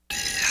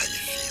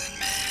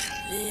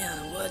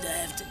Leon, what'd I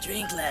have to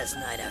drink last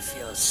night? I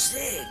feel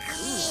sick.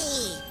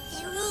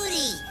 Hey,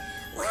 Rudy,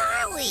 where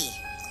are we?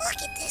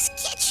 Look at this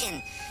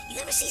kitchen. You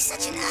ever see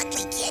such an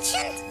ugly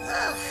kitchen?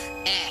 Ugh.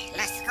 Hey,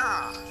 let's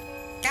go.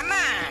 Come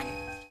on.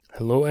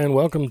 Hello and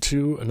welcome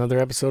to another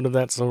episode of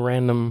That's So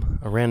Random,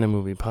 a random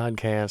movie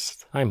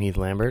podcast. I'm Heath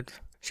Lambert.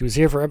 She was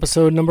here for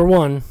episode number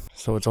 1,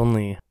 so it's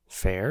only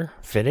fair,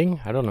 fitting,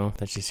 I don't know,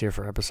 that she's here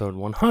for episode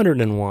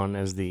 101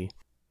 as the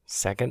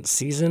second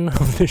season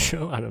of the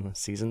show. I don't know,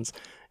 seasons,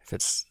 if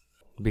it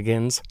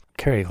begins.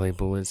 Carrie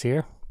Claypool is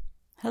here.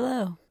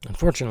 Hello.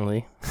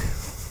 Unfortunately,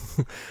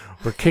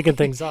 we're kicking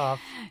things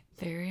off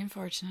Very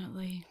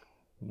unfortunately.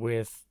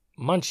 with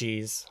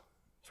Munchies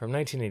from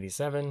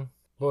 1987.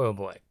 Boy, oh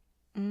boy.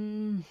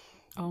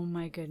 Oh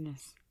my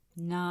goodness.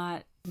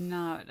 Not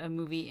a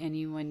movie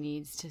anyone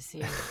needs to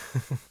see.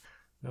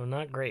 No,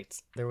 not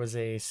great. There was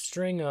a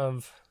string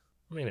of,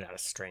 maybe not a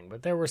string,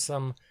 but there were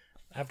some,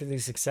 after the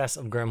success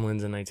of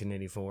Gremlins in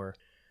 1984,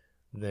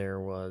 there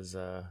was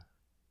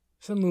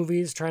some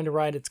movies trying to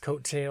ride its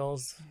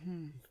coattails.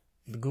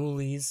 The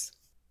Ghoulies,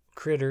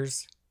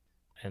 Critters,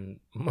 and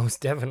most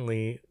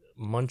definitely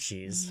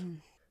Munchies.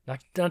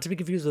 Not to be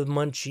confused with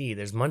Munchie.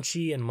 There's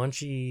Munchie and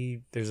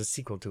Munchie, there's a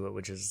sequel to it,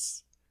 which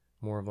is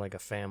more of like a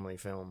family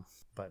film,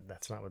 but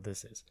that's not what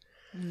this is.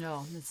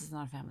 No, this is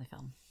not a family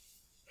film.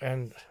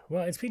 And,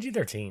 well, it's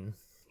PG-13,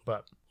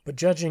 but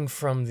judging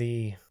from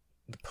the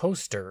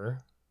poster,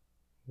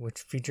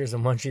 which features a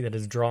Munchie that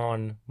is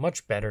drawn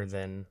much better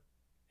than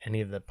any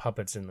of the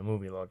puppets in the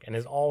movie look, and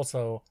is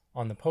also,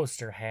 on the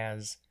poster,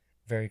 has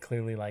very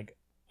clearly, like,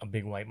 a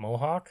big white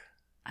mohawk.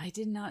 I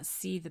did not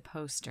see the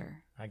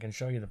poster. I can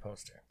show you the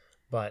poster.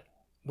 But,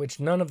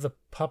 which none of the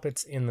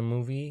puppets in the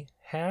movie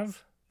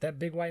have that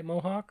big white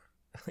mohawk.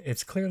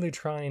 It's clearly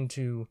trying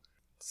to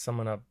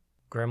summon up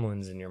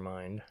Gremlins in your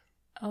mind.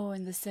 Oh,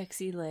 and the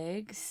sexy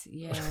legs?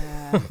 Yeah.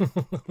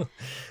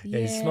 Yeah,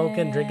 he's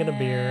smoking, drinking a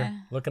beer,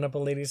 looking up a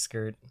lady's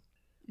skirt.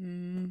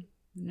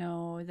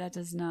 No, that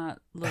does not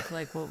look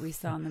like what we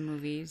saw in the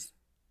movies.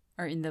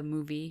 Or in the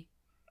movie.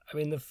 I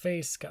mean, the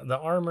face, the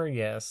armor,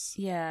 yes.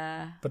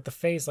 Yeah. But the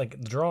face,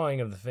 like, the drawing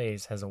of the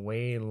face has a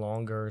way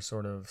longer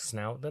sort of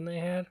snout than they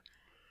had.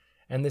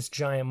 And this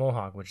giant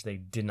mohawk, which they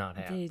did not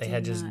have. They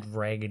had just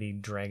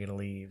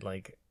draggedy,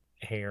 like,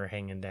 hair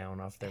hanging down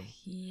off their...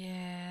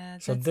 Yeah,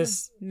 that's so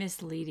this a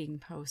misleading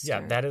poster.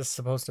 Yeah, that is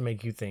supposed to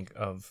make you think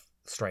of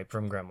Stripe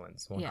from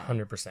Gremlins,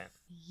 100%.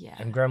 Yeah.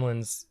 And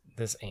Gremlins,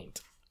 this ain't.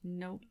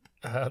 Nope.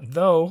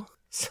 Though,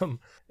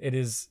 it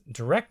is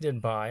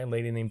directed by a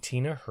lady named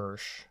Tina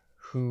Hirsch,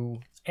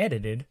 who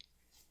edited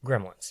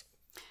Gremlins.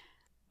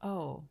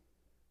 Oh.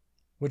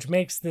 Which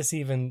makes this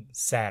even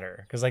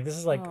sadder. Because, like, this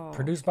is, like,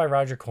 produced by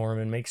Roger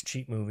Corman, makes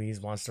cheap movies,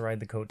 wants to ride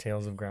the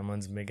coattails of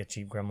Gremlins, make a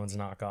cheap Gremlins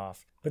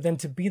knockoff. But then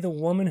to be the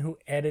woman who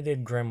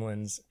edited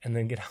Gremlins and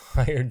then get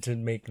hired to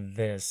make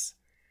this...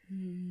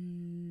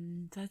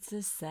 That's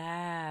just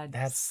sad.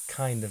 That's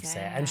kind of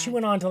sad. And she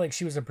went on to, like,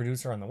 she was a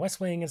producer on The West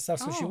Wing and stuff,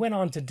 so she went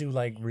on to do,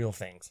 like, real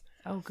things.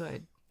 Oh,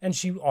 good. And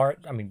she was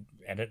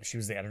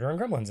the editor on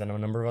Gremlins and a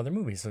number of other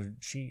movies, so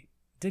she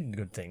did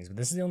good things. But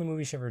this is the only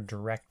movie she ever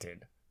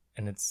directed,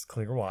 and it's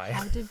clear why.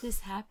 How did this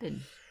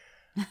happen?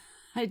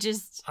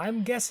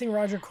 I'm guessing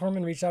Roger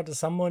Corman reached out to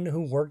someone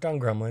who worked on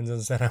Gremlins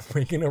and said, I'm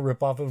making a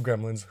ripoff of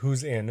Gremlins,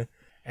 who's in?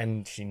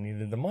 And she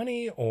needed the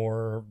money,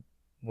 or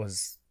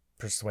was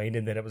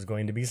persuaded that it was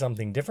going to be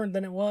something different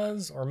than it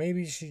was, or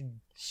maybe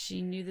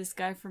she knew this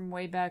guy from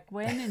way back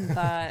when and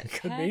thought,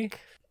 could be.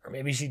 Or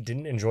maybe she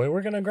didn't enjoy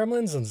working on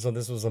Gremlins, and so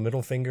this was a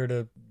middle finger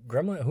to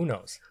Gremlin. Who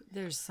knows?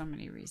 There's so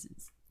many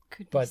reasons.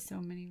 Could be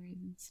so many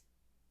reasons.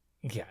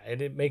 Yeah,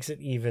 it makes it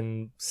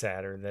even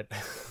sadder that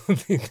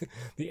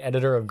the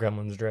editor of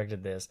Gremlins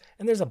directed this.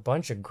 And there's a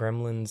bunch of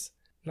Gremlins,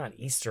 not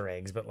Easter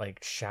eggs, but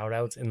like shout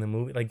outs in the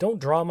movie. Like, don't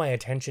draw my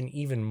attention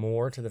even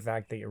more to the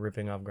fact that you're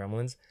ripping off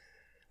Gremlins.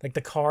 Like,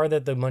 the car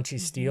that the Munchies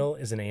steal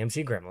is an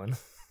AMC Gremlin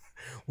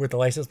with a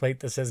license plate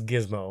that says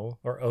Gizmo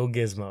or Oh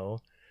Gizmo.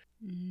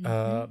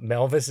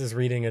 Melvis is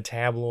reading a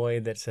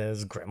tabloid that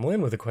says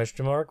Gremlin with a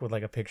question mark with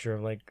like a picture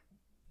of like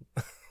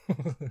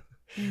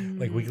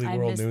like Weekly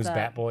World News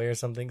Batboy or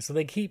something. So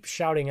they keep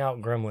shouting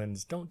out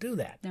Gremlins. Don't do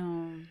that.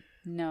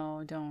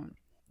 No, don't.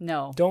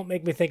 No. Don't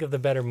make me think of the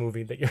better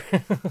movie that you're...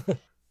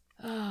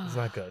 It's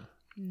not good.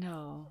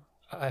 No.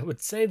 I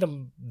would say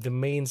the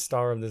main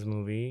star of this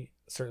movie,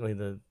 certainly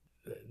the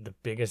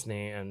biggest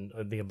name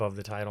and the above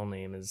the title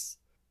name, is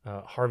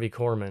Harvey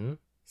Korman.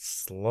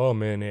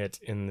 Slumming it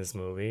in this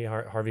movie.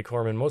 Harvey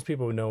Korman, most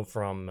people would know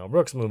from Mel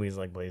Brooks movies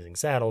like Blazing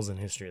Saddles and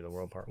History of the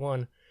World Part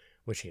 1,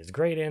 which he is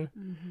great in.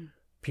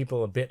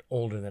 People a bit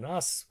older than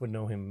us would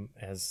know him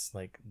as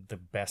like the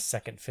best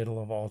second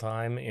fiddle of all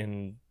time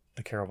in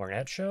The Carol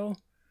Burnett Show.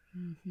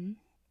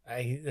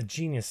 A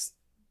genius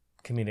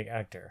comedic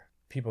actor.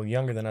 People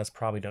younger than us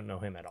probably don't know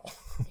him at all.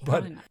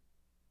 But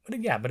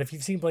if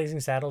you've seen Blazing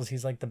Saddles,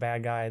 he's like the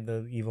bad guy,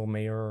 the evil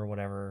mayor or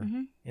whatever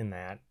in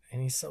that.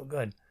 And he's so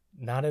good.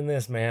 Not in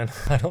this, man.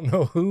 I don't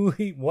know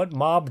what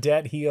mob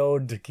debt he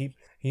owed to keep.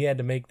 He had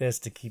to make this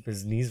to keep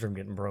his knees from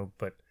getting broke,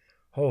 but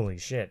Holy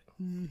shit.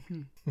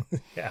 Mm-hmm.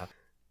 Yeah.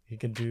 He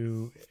could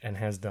do and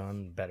has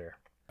done better.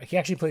 He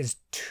actually plays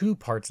two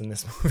parts in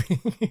this movie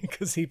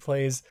because he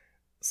plays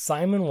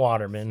Simon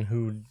Waterman,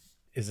 who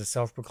is a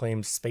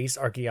self-proclaimed space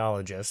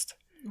archaeologist.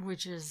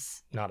 Which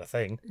is Not a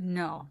thing.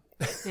 no,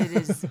 it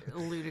is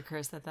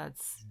ludicrous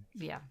that's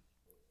yeah.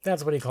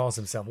 That's what he calls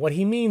himself. What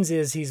he means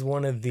is he's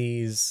one of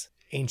these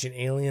ancient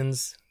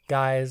aliens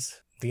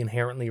guys, the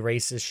inherently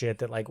racist shit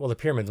that like, well, the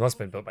pyramids must have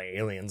been built by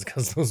aliens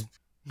because those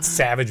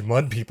savage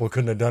mud people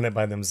couldn't have done it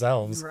by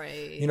themselves.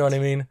 Right. You know what I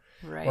mean?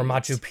 Right. Or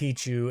Machu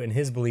Picchu, and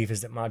his belief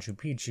is that Machu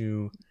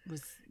Picchu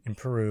was in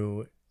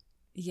Peru,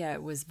 yeah,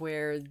 it was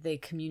where they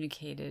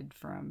communicated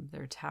from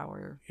their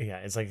tower. yeah,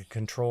 it's like a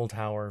control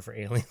tower for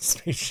alien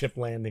spaceship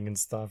landing and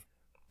stuff.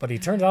 But he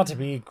turns out to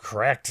be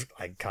correct,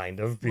 like kind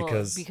of,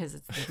 because because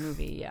it's the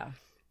movie, yeah.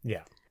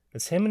 yeah,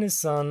 it's him and his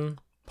son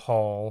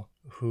Paul,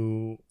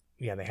 who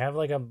yeah, they have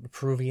like a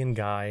Peruvian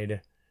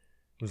guide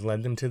who's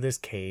led them to this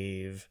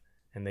cave,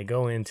 and they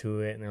go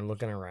into it and they're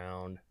looking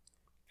around,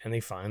 and they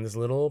find this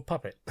little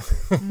puppet.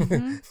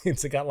 Mm-hmm.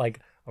 It's got like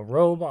a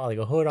robe, like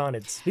a hood on.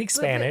 It speaks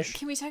Spanish. But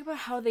can we talk about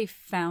how they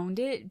found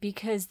it?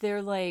 Because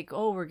they're like,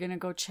 oh, we're gonna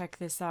go check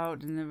this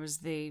out, and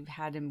they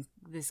had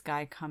this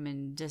guy come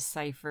and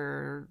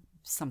decipher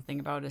something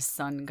about a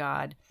sun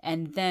god,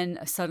 and then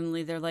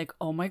suddenly they're like,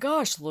 oh my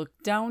gosh, look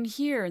down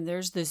here, and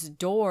there's this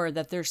door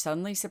that they're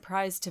suddenly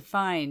surprised to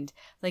find.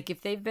 Like,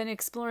 if they've been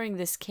exploring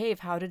this cave,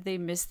 how did they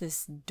miss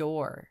this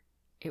door?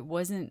 It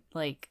wasn't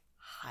like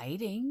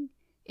hiding.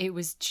 It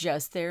was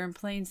just there in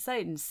plain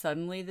sight, and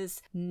suddenly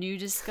this new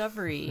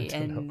discovery,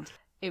 and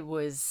it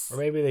was... Or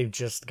maybe they've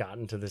just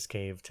gotten to this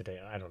cave today.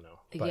 I don't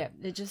know. But, yeah,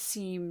 it just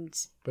seemed...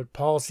 But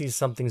Paul sees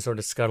something sort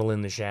of scuttle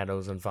in the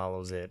shadows and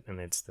follows it, and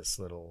it's this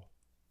little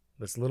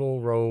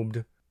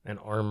robed and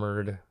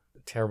armored,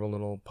 terrible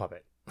little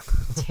puppet.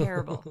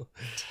 Terrible.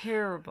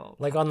 Terrible.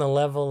 Like on the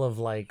level of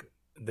like,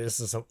 this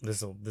is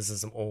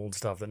some old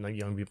stuff that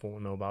young people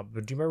won't know about.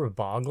 But do you remember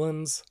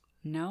Boglins?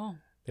 No.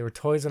 They were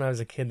toys when I was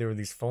a kid. There were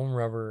these foam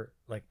rubber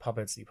like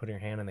puppets that you put in your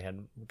hand, and they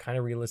had kind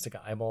of realistic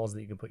eyeballs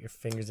that you could put your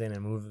fingers in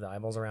and move the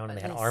eyeballs around, and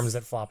they had arms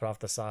that flopped off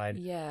the side.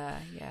 Yeah.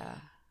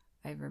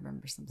 I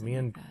remember something Me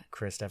and like that.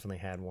 Chris definitely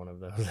had one of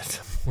those at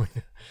some point.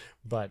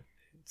 But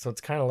so it's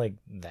kind of like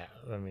that.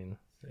 I mean,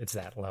 it's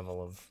that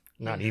level of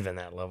not even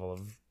that level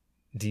of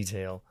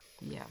detail.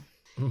 Yeah.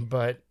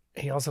 But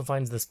he also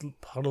finds this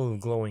puddle of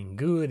glowing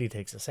goo that he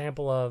takes a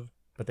sample of.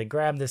 But they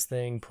grab this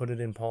thing, put it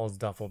in Paul's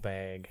duffel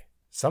bag,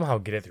 somehow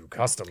get it through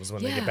customs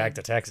when they get back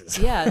to Texas.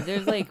 Yeah,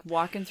 they're like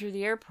walking through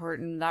the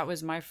airport, and that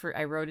was my first.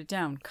 I wrote it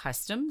down.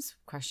 Customs? ?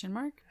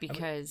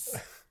 Because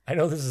I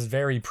know this is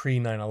very pre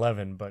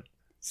 9/11, but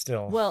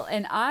still. well,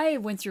 and I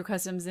went through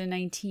customs in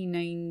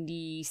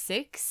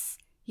 1996.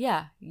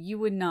 Yeah, you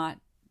would not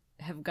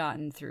have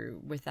gotten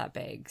through with that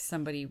bag.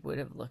 Somebody would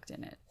have looked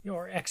in it.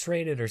 Or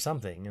X-rated or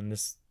something, and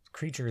this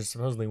creature is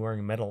supposedly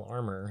wearing metal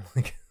armor.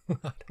 Like,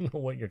 I don't know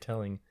what you're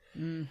telling.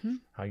 Mm-hmm.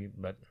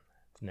 But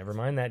never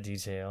mind that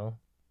detail.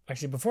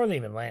 Actually, before they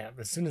even land,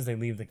 as soon as they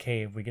leave the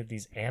cave, we get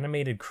these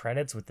animated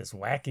credits with this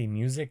wacky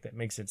music that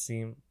makes it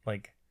seem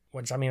like,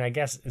 which I mean, I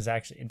guess is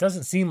actually, it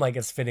doesn't seem like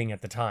it's fitting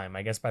at the time.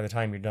 I guess by the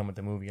time you're done with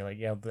the movie, you're like,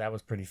 yeah, that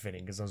was pretty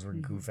fitting because those were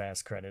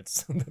goof-ass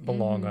credits that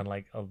belong on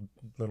like a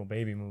little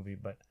baby movie.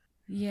 But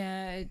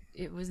yeah,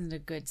 it wasn't a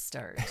good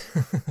start.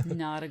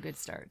 Not a good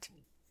start.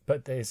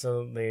 But they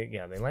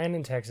land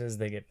in Texas.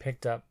 They get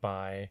picked up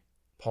by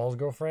Paul's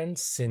girlfriend,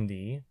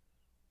 Cindy,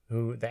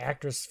 who the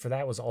actress for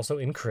that was also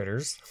in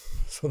Critters.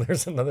 So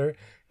there's another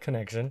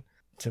connection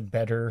to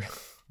better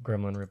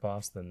Gremlin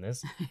ripoffs than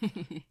this.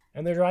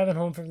 And they're driving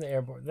home from the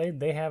airport.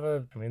 They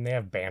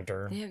have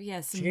banter.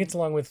 She gets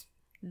along with...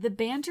 The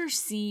banter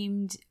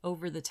seemed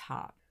over the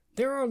top.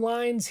 There are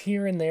lines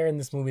here and there in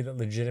this movie that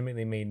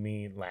legitimately made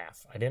me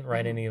laugh. I didn't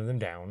write any of them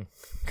down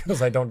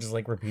because I don't just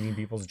like repeating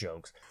people's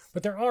jokes.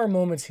 But there are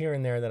moments here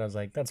and there that I was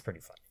like, that's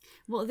pretty funny.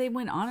 Well, they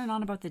went on and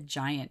on about the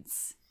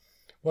Giants.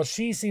 Well,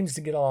 she seems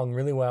to get along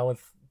really well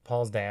with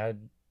Paul's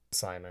dad,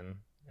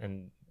 Simon.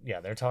 And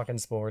yeah, they're talking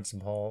sports,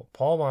 and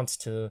Paul wants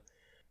to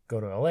go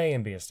to LA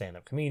and be a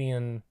stand-up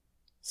comedian.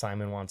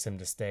 Simon wants him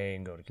to stay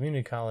and go to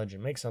community college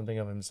and make something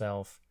of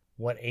himself.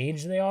 What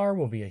age they are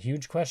will be a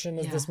huge question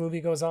as this movie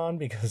goes on,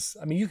 because,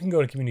 I mean, you can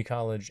go to community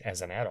college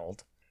as an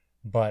adult,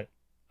 but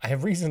I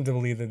have reason to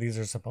believe that these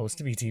are supposed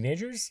to be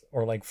teenagers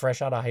or like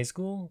fresh out of high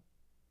school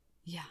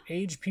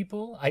age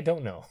people. I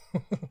don't know.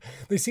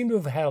 They seem to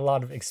have had a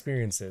lot of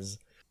experiences,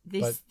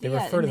 but they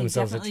refer to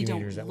themselves as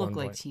teenagers at one point.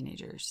 Look like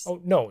teenagers.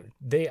 Oh, no.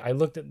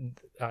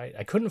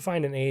 I couldn't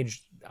find an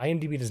age.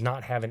 IMDb does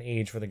not have an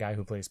age for the guy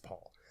who plays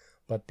Paul,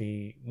 but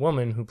the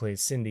woman who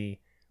plays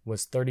Cindy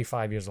was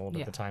 35 years old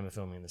at the time of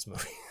filming this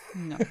movie.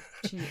 No.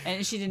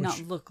 She did not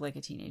look like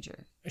a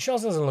teenager. She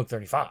also doesn't look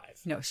 35.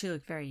 No, she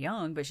looked very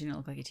young, but she didn't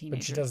look like a teenager.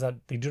 But she does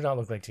not. They do not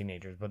look like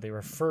teenagers, but they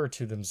refer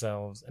to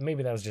themselves, and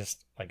maybe that was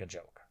just like a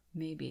joke.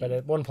 Maybe. But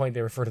at one point,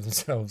 they refer to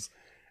themselves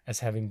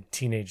as having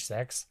teenage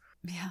sex.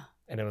 Yeah.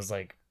 And it was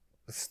like,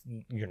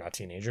 you're not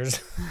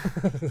teenagers.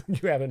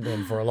 You haven't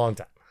been for a long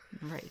time.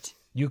 Right.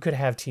 You could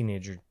have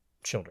teenager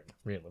children,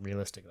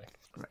 realistically.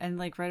 And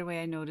like right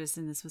away I noticed,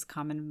 and this was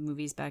common in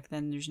movies back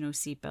then, there's no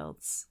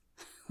seatbelts.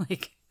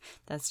 Like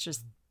that's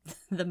just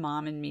the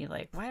mom in me,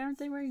 like, why aren't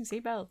they wearing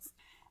seatbelts?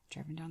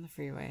 Driving down the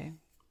freeway.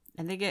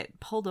 And they get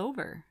pulled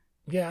over.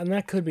 Yeah, and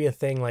that could be a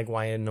thing, like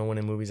why no one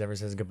in movies ever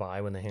says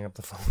goodbye when they hang up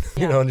the phone.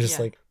 Yeah, Just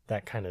like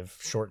that kind of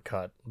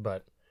shortcut.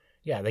 But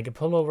yeah, they get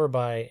pulled over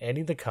by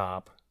Eddie the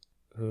cop,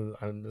 who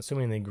I'm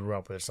assuming they grew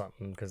up with or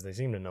something because they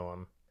seem to know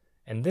him.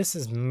 And this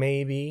is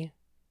maybe,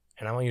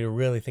 and I want you to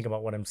really think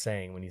about what I'm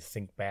saying when you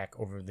think back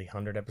over the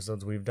 100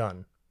 episodes we've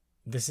done.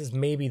 This is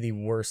maybe the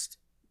worst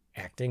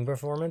acting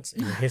performance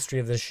in the history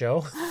of this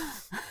show.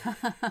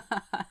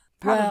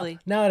 Probably.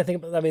 Well, now that I think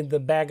about it, I mean, the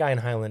bad guy in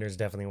Highlander is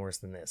definitely worse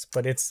than this,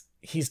 but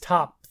he's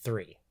top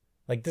 3.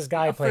 Like this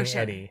guy playing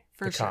Eddie,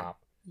 the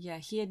cop. Yeah,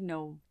 he had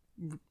no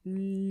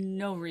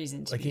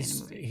reason to be in a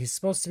movie. He's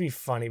supposed to be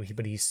funny,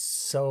 but he's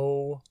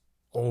so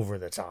over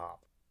the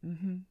top.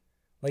 Mm-hmm.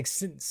 Like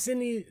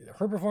Cindy,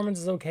 her performance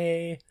is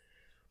okay.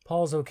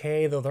 Paul's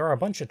okay, though there are a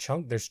bunch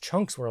of there's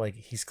chunks where like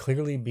he's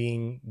clearly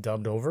being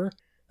dubbed over.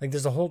 Like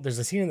there's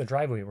a scene in the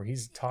driveway where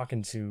he's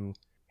talking to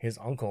his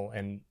uncle,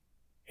 and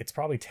it's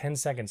probably 10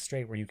 seconds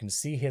straight where you can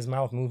see his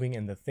mouth moving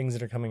and the things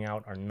that are coming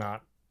out are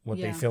not what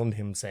they filmed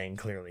him saying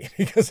clearly,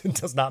 because it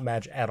does not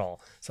match at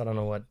all. So I don't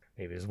know what,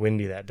 maybe it was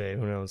windy that day,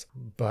 who knows.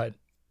 But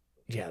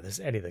yeah, this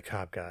Eddie the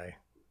cop guy,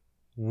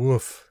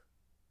 woof.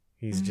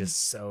 He's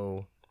just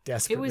so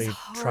desperately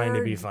trying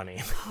to be funny.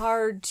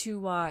 Hard to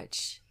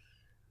watch.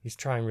 He's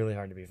trying really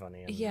hard to be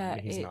funny. And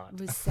he's not.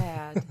 It was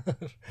sad.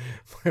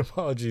 My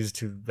apologies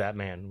to that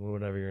man,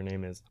 whatever your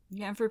name is.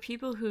 Yeah, and for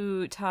people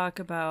who talk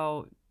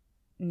about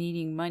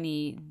needing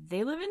money,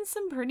 they live in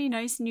some pretty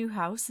nice new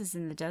houses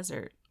in the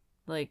desert.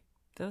 Like,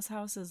 those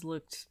houses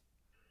looked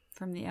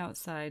from the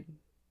outside.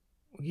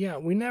 Yeah,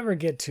 we never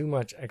get too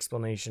much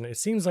explanation. It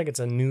seems like it's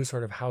a new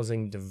sort of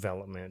housing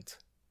development.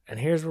 And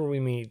here's where we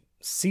meet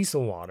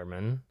Cecil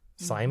Waterman,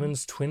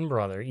 Simon's twin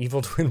brother,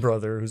 evil twin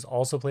brother, who's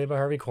also played by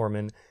Harvey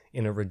Korman,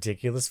 in a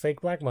ridiculous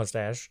fake black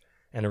mustache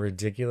and a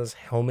ridiculous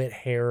helmet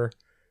hair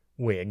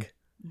wig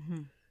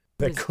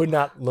that could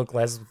not look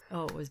less.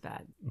 Oh, it was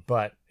bad.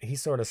 But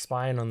he's sort of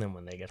spying on them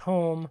when they get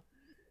home.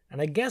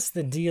 And I guess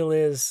the deal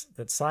is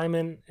that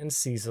Simon and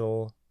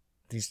Cecil,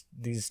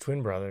 these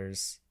twin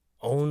brothers,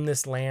 own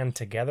this land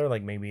together.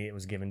 Like maybe it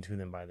was given to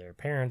them by their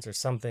parents or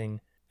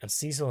something. And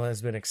Cecil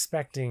has been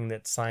expecting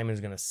that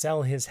Simon's going to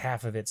sell his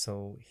half of it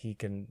so he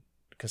can,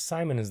 because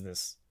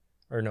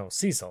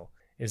Cecil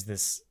is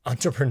this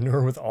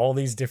entrepreneur with all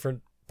these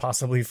different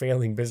possibly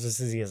failing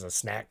businesses. He has a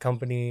snack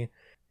company,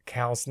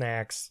 Cal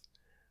Snacks,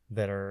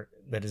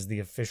 that is the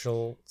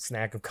official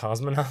snack of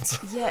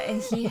cosmonauts. Yeah,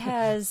 and he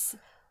has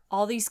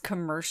all these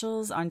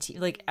commercials on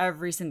like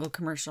every single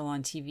commercial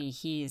on TV,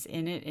 he's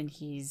in it and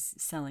he's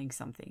selling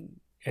something.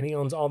 And he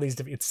owns all these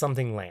different, it's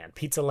something land,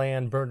 Pizza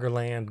Land, Burger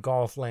Land,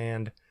 Golf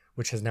Land,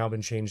 which has now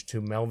been changed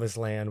to Melvis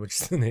Land,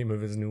 which is the name of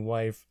his new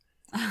wife.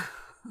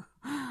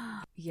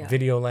 Yeah.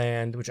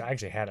 Videoland, which I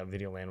actually had a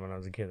Videoland when I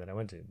was a kid that I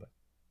went to, but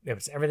it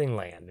was everything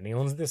land. And he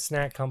owns this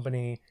snack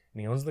company,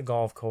 and he owns the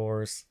golf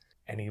course,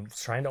 and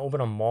he's trying to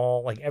open a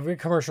mall. Like every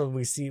commercial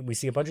we see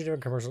a bunch of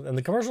different commercials, and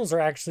the commercials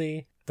are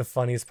actually the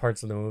funniest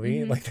parts of the movie.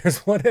 Mm-hmm. Like there's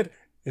one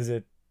is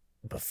it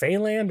Buffet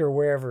Land or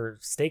wherever,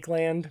 Steak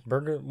Land,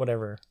 Burger,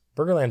 whatever.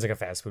 Burgerland's like a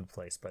fast food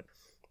place, but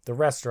the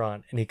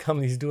restaurant, and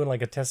he's doing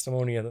like a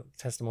testimonial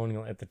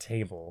at the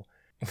table.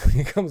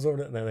 He comes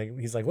over to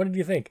he's like, "What did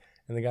you think?"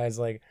 And the guy's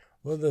like,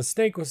 "Well, the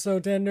steak was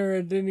so tender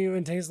it didn't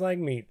even taste like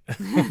meat,"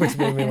 which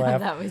made me laugh.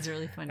 That was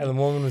really funny. And the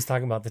woman was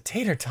talking about the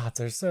tater tots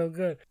are so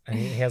good, and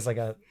he has like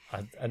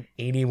an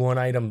 81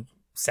 item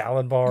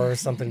salad bar or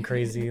something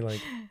crazy, like,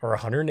 or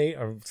 108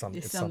 or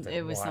something.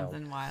 It was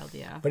something wild,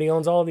 yeah. But he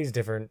owns all these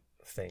different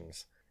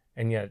things,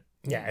 and yet,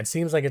 yeah, it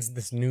seems like it's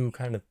this new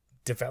kind of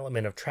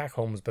development of track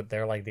homes, but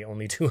they're like the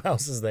only two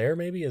houses there.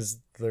 Maybe is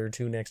there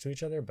two next to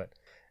each other, but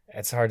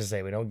it's hard to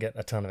say. We don't get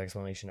a ton of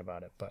explanation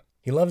about it. But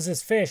he loves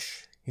his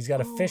fish. He's got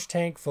a fish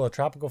tank full of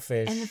tropical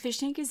fish. And the fish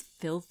tank is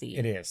filthy.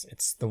 It is.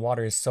 The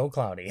water is so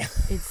cloudy.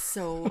 It's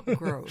so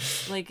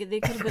gross. Like, they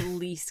could have at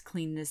least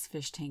cleaned this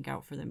fish tank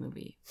out for the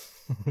movie.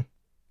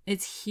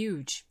 It's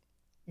huge.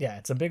 Yeah,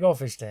 it's a big old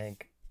fish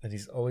tank that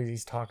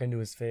he's talking to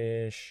his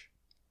fish.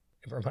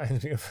 It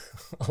reminds me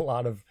of a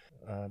lot of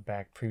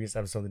previous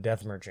episode, The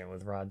Death Merchant,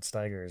 with Rod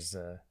Steiger's,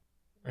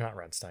 not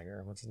Rod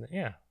Steiger, what's his name?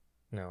 Yeah.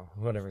 No,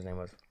 whatever his name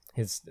was.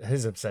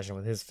 His obsession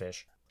with his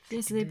fish.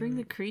 Yeah, so they bring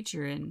the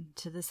creature in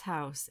to this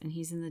house, and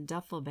he's in the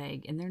duffel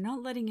bag, and they're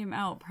not letting him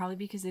out, probably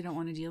because they don't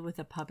want to deal with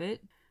a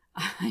puppet.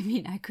 I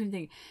mean, I couldn't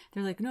think.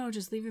 They're like, no,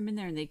 just leave him in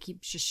there, and they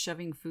keep just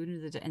shoving food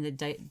into and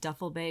the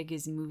duffel bag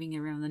is moving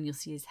around, and then you'll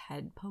see his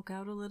head poke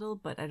out a little,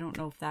 but I don't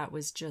know if that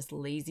was just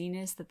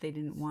laziness, that they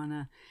didn't want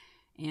to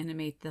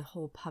animate the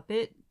whole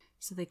puppet,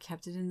 so they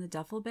kept it in the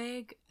duffel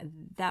bag.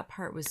 That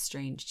part was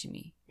strange to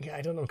me. Yeah,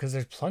 I don't know, because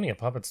there's plenty of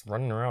puppets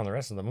running around the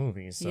rest of the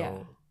movie, so... Yeah,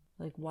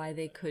 like why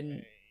they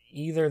couldn't...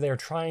 Either they're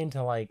trying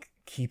to like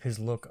keep his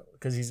look,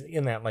 because he's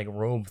in that like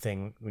robe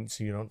thing,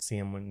 so you don't see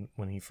him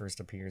when he first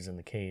appears in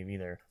the cave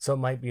either. So it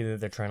might be that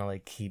they're trying to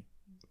like keep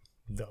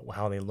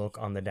how they look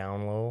on the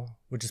down low,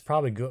 which is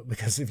probably good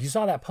because if you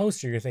saw that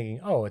poster, you're thinking,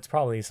 oh, it's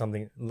probably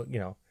something, you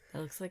know, It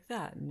looks like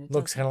that. And it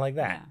looks doesn't. kind of like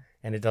that. Yeah.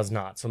 And it does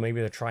not. So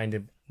maybe they're trying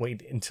to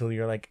wait until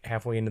you're like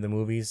halfway into the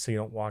movies so you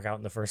don't walk out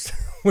in the first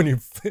when you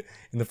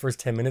in the first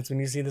 10 minutes when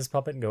you see this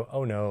puppet and go,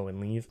 oh no, and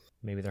leave.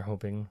 Maybe they're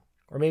hoping,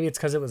 or maybe it's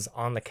because it was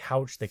on the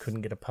couch, they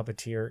couldn't get a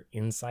puppeteer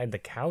inside the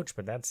couch,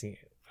 but that's the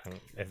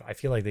I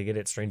feel like they get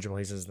it stranger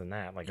places than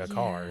that, like a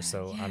car.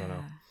 So I don't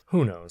know.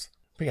 Who knows?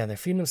 But yeah, they're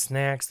feeding him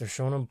snacks, they're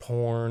showing him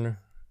porn.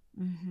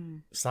 Mm-hmm.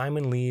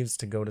 Simon leaves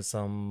to go to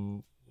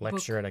some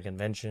lecture at a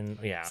convention.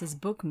 Yeah. It says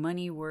book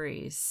money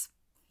worries.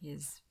 He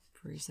has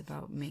worries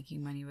about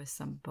making money with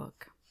some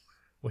book.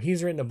 Well,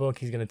 he's written a book.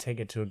 He's going to take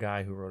it to a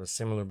guy who wrote a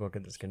similar book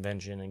at this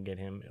convention and get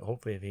him,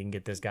 hopefully if he can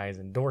get this guy's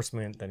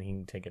endorsement, then he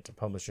can take it to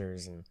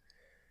publishers, and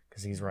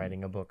because he's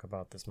writing a book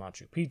about this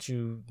Machu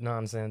Picchu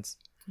nonsense.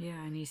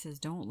 Yeah, and he says,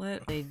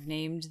 they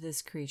named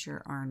this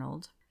creature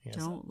Arnold. Yes.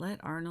 Don't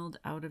let Arnold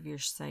out of your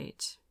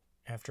sight.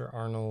 After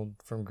Arnold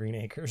from Green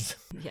Acres.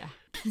 Yeah.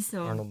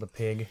 So Arnold the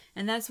pig.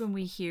 And that's when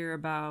we hear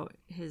about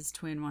his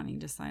twin wanting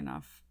to sign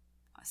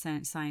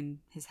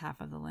his half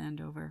of the land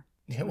over.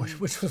 Yeah, which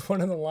was one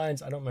of the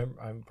lines. I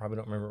probably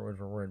don't remember word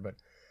for word, but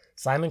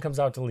Simon comes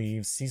out to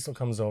leave. Cecil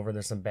comes over.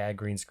 There's some bad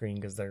green screen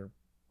because they're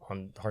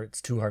on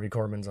it's two Harvey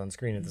Kormans on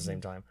screen at the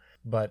same time.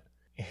 But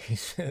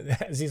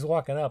as he's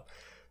walking up,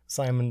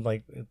 Simon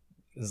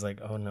is like,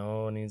 oh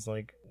no, and he's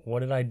like, what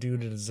did I do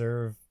to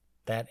deserve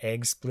that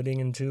egg splitting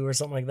in two or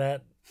something like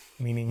that?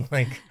 Meaning,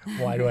 like,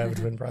 why do I have a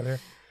twin brother?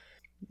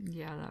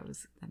 Yeah, that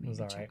made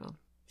me chuckle.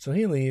 So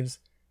he leaves.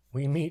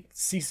 We meet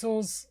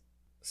Cecil's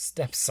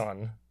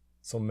stepson,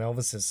 so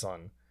Melvis's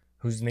son,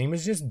 whose name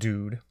is just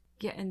Dude.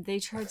 Yeah, and they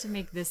tried to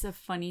make this a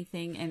funny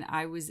thing, and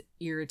I was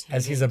irritated.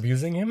 As he's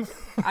abusing him?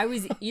 I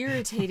was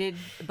irritated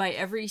by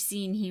every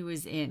scene he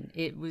was in.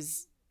 It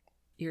was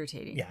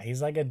irritating. Yeah,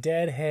 he's like a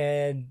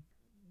deadhead,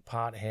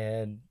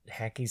 pothead,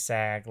 hacky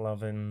sack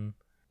loving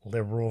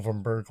liberal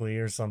from Berkeley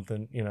or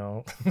something, you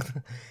know.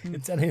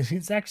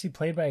 It's actually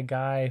played by a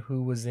guy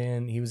who was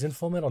in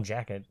Full Metal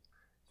Jacket,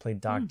 played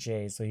Doc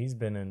J, so he's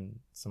been in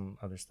some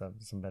other stuff,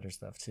 some better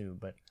stuff too.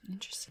 But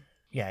interesting.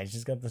 Yeah, he's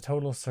just got the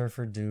total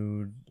surfer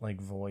dude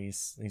like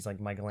voice. He's like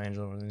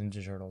Michelangelo from the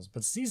Ninja Turtles.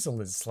 But Cecil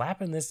is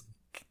slapping this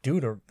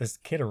dude or this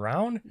kid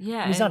around.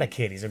 Yeah, he's not a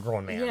kid; he's a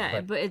grown man.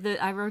 Yeah, but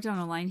I wrote down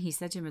a line he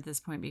said to him at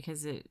this point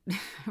because I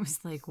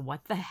was like,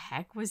 "What the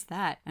heck was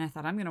that?" And I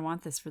thought, I'm gonna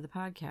want this for the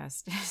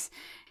podcast.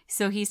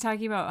 So he's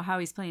talking about how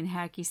he's playing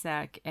hacky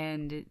sack,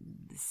 and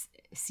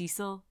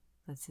Cecil,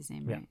 that's his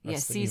name, right? Yeah,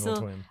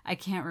 Cecil. I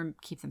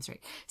can't keep them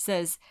straight.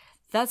 Says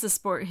that's a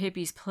sport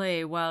hippies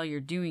play while you're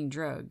doing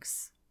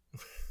drugs.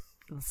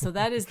 So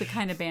that is the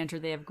kind of banter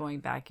they have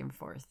going back and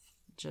forth.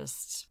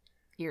 Just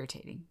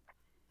irritating.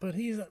 But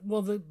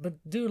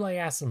but dude like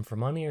asks him for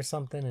money or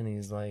something, and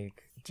he's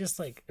like just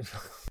like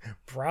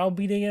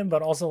browbeating him,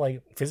 but also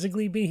like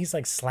physically he's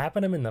like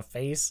slapping him in the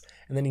face,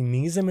 and then he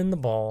knees him in the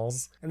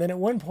balls, and then at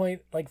one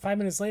point, like 5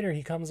 minutes later,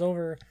 he comes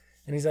over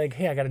and he's like,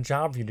 "Hey, I got a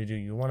job for you to do.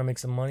 You want to make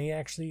some money?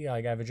 Actually,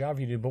 I have a job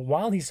for you to do." But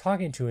while he's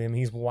talking to him,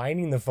 he's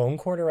winding the phone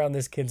cord around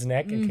this kid's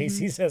neck in case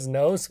he says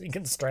no, so he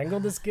can strangle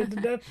this kid to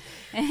death.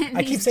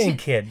 I keep saying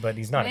kid, but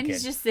he's not a kid. And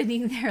he's just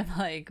sitting there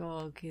like,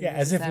 "Oh, okay." Yeah,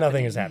 as if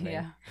nothing is happening.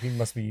 Yeah. He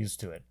must be used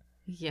to it.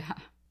 Yeah.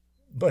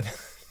 But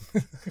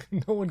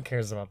no one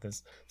cares about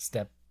this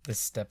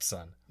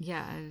stepson.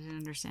 Yeah, I didn't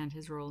understand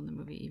his role in the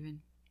movie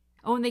even.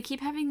 Oh, and they keep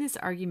having this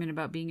argument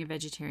about being a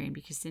vegetarian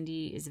because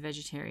Cindy is a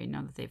vegetarian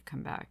now that they've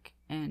come back.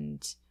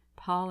 And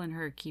Paul and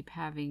her keep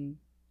having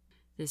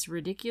this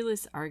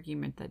ridiculous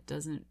argument that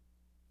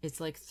it's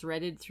like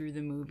threaded through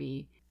the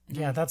movie.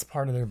 Yeah, that's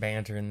part of their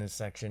banter in this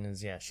section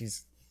is,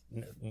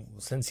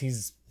 since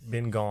he's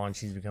been gone,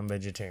 she's become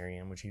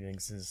vegetarian, which he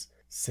thinks is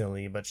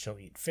silly, but she'll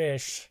eat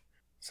fish,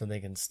 so they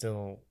can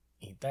still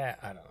eat that.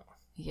 I don't know.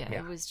 Yeah.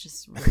 It was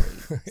just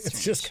really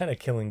it's just kind of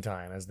killing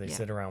time as they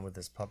sit around with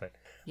this puppet.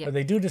 Yeah. But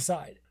they do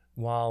decide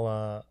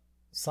while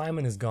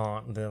Simon is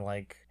gone, they're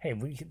like, "Hey,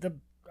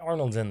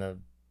 Arnold's in the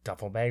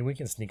duffel bag. We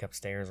can sneak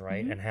upstairs,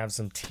 right, and have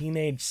some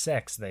teenage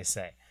sex." They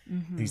say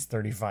these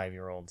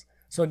 35-year-olds.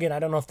 So again, I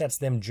don't know if that's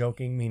them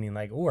joking, meaning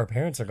like, "Oh, our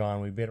parents are gone.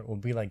 We'll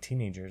be like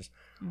teenagers,"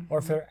 or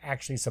if they're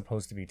actually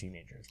supposed to be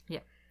teenagers. Yeah,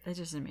 that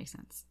just doesn't make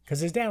sense. Because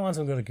his dad wants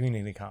him to go to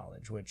community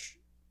college, which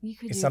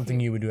is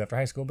something you would do after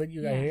high school, but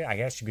I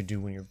guess you could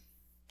do when you're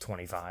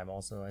 25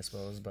 also, I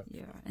suppose. But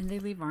yeah, and they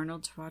leave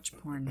Arnold to watch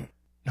porn.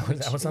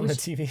 That was on the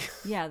TV?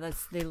 Yeah,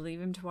 they leave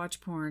him to watch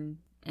porn,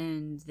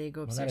 and they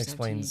go upstairs. That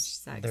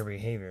explains their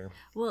behavior.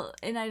 Well,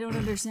 and I don't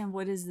understand,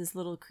 what is this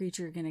little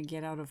creature going to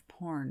get out of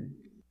porn?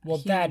 Well,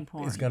 that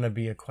is going to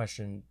be a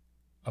question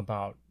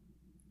about,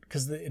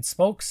 because it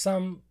spoke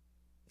some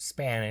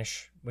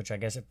Spanish, which I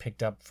guess it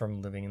picked up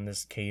from living in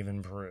this cave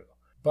in Peru.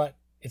 But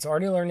it's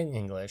already learning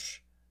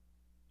English.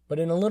 But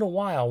in a little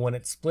while, when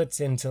it splits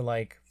into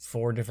like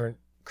 4 different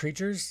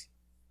creatures,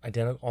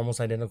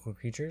 almost identical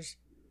creatures.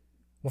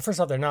 Well,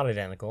 first off, they're not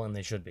identical, and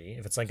they should be.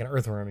 If it's like an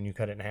earthworm and you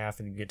cut it in half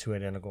and you get 2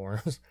 identical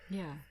worms.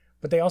 Yeah.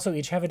 But they also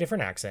each have a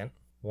different accent.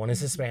 One is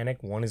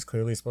Hispanic. One is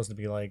clearly supposed to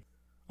be like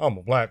I'm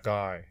a black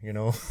guy, you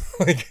know?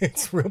 Like,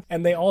 it's real.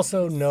 And they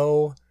also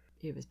know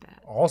It was bad.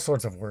 all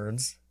sorts of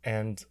words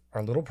and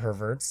are little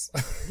perverts.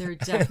 They're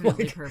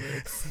definitely Like,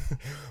 perverts.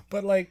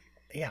 But, like,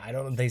 yeah, I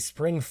don't know. They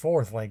spring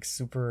forth, like,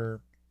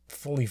 super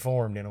fully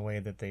formed in a way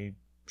that they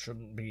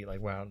shouldn't be. Like,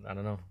 wow, I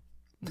don't know.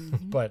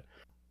 Mhm. But,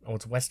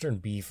 it's Western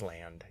Beef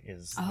Land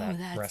is Oh, that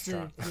that's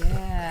restaurant. the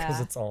yeah. Because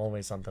it's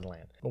always something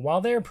land. But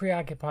while they're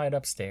preoccupied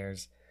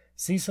upstairs,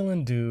 Cecil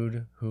and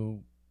Dude,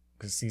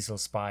 because Cecil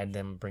spied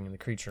them bringing the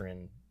creature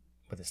in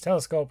with his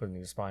telescope and he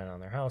was spying on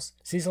their house,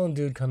 Cecil and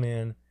Dude come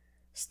in,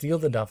 steal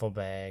the duffel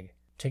bag,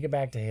 take it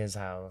back to his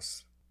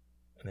house,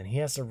 and then he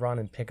has to run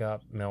and pick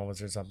up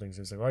Melvis or something.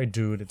 So he's like, all right,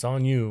 Dude, it's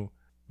on you.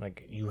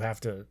 Like, you have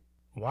to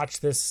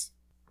watch this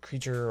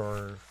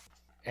creature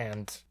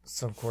And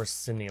so, of course,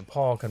 Cindy and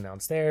Paul come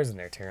downstairs and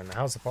they're tearing the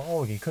house apart.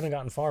 Oh, he couldn't have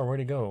gotten far. Where'd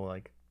he go?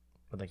 Like,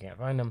 but they can't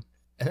find him.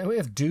 And then we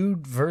have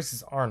Dude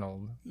versus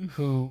Arnold,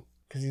 who,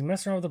 because he's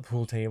messing around with the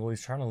pool table,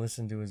 he's trying to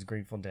listen to his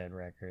Grateful Dead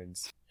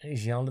records. And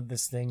he's yelling at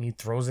this thing. He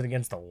throws it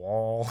against the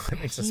wall.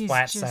 It makes a He's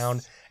splat just-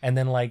 sound. And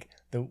then, like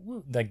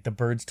the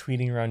birds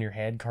tweeting around your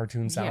head,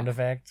 cartoon sound Yeah.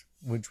 effect,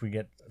 which we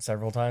get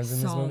several times in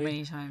this So movie.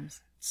 many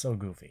times. So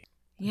goofy.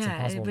 It's Yeah,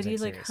 impossible to but he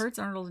take like serious. hurts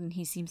Arnold and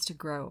he seems to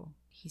grow.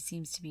 He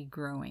seems to be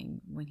growing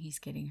when he's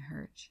getting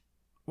hurt.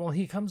 Well,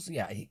 he comes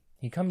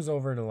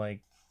over to,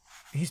 like,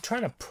 he's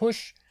trying to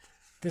push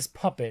this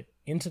puppet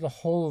into the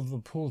hole of the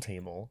pool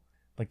table,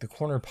 like the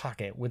corner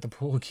pocket with the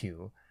pool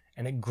cue,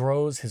 and it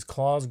grows, his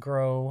claws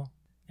grow,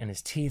 and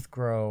his teeth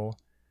grow,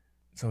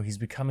 so he's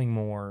becoming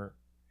more,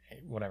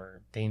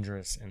 whatever,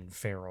 dangerous and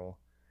feral.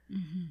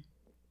 Mm-hmm.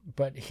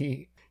 But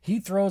he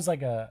throws,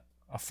 like, a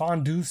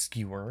fondue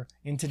skewer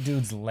into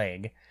Dude's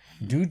leg.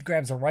 Dude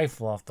grabs a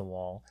rifle off the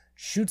wall,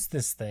 shoots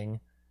this thing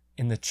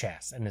in the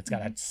chest, and it's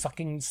got a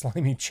sucking,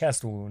 slimy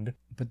chest wound.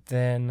 But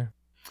then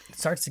it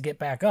starts to get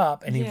back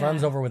up, and he Yeah.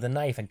 runs over with a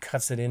knife and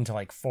cuts it into,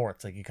 like,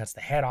 fourths. Like, he cuts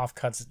the head off,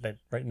 cuts it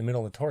right in the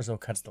middle of the torso,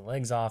 cuts the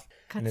legs off.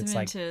 Cuts and it's him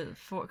like, into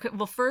four.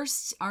 Well,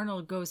 first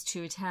Arnold goes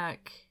to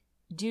attack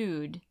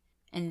Dude,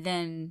 and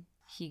then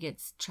he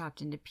gets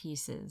chopped into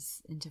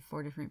pieces, into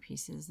 4 different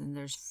pieces, and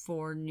there's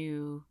 4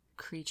 new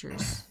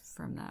creatures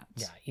from that.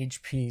 yeah,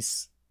 each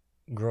piece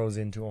grows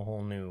into a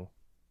whole new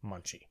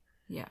munchie.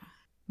 Yeah.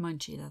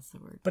 Munchy, that's the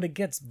word. But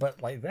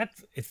like that,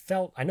 it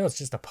felt, I know it's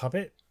just a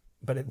puppet,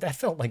 but that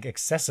felt like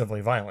excessively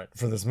violent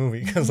for this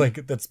movie because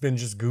like that's been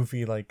just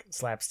goofy, like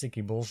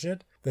slapsticky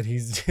bullshit that he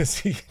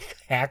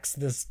hacks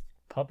this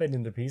puppet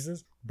into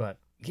pieces. But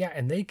yeah,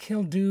 and they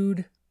kill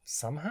Dude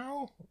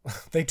somehow.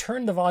 They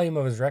turn the volume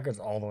of his records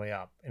all the way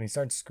up and he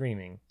starts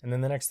screaming. And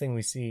then the next thing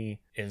we see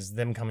is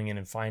them coming in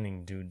and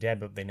finding Dude dead,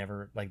 but they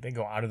never, like, they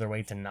go out of their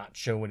way to not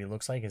show what he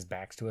looks like. His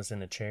back's to us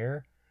in a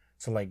chair.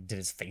 So, like, did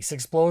his face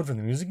explode from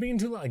the music being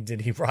too loud? Like,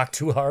 did he rock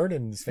too hard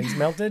and his face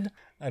melted?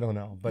 I don't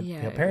know. But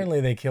Yeah,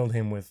 apparently they killed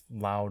him with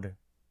loud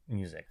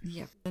music.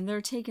 Yep. And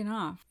they're taken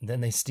off.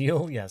 Then they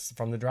steal, yes,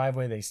 from the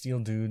driveway, they steal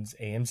Dude's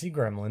AMC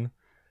Gremlin.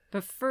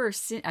 But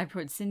first, I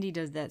put Cindy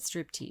does that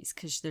striptease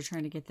because they're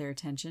trying to get their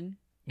attention.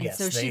 And Yes,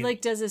 so she they-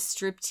 like does a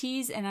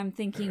striptease, and I'm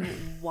thinking,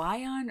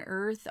 why on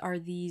earth are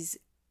these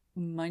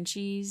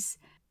munchies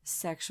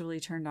sexually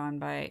turned on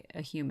by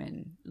a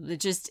human? It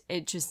just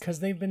Because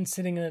they've been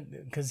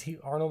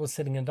Arnold was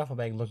sitting in a duffel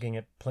bag looking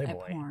at at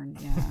Playboy. porn,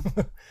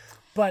 yeah.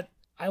 But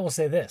I will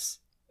say this.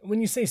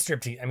 When you say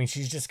striptease, I mean,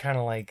 she's just kind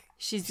of like,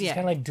 She's kind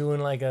of like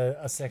doing like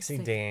a sexy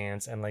Like-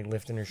 dance and like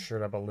lifting her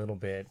shirt up a little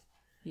bit.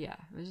 yeah.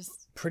 It was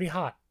just Pretty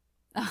hot.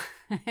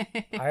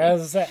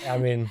 As I say, I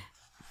mean,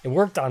 it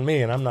worked on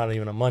me, and I'm not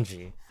even a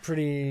munchie.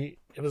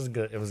 It was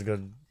good. It was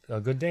a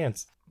good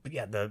dance. But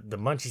yeah, the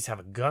munchies have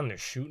a gun. They're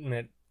shooting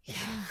it.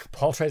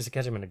 Paul tries to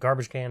catch him in a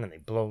garbage can, and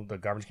the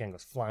garbage can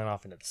goes flying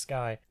off into the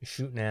sky. They're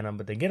shooting at him,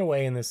 but they get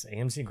away in this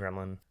AMC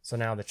Gremlin. So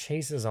now the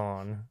chase is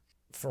on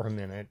for a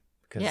minute.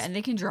 yeah, and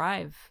they can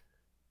drive.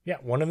 Yeah,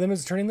 one of them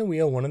is turning the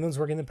wheel. One of them's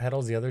working the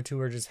pedals. The other two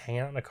are just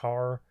hanging out in a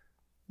car,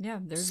 Yeah,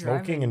 they're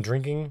smoking driving. and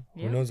drinking.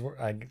 Yep. Who knows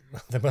where?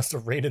 They must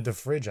have raided the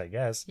fridge, I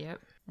guess. Yep.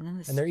 And then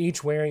this. And they're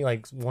each wearing,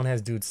 like, one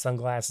has Dude's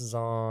sunglasses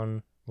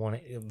on, one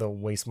the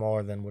way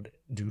smaller than what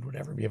Dude would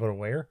ever be able to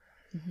wear.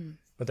 Mhm.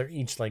 But they're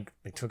each, like,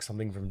 they took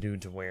something from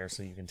Dude to wear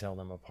so you can tell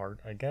them apart,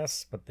 I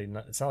guess. But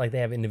it's not like they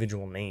have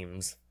individual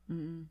names.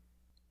 Mm-mm.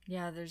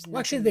 Yeah, there's. Well,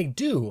 actually, nothing- they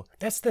do.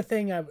 That's the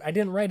thing. I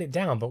didn't write it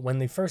down, but when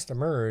they first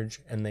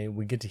emerge and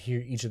we get to hear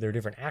each of their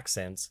different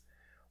accents,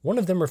 one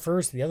of them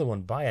refers to the other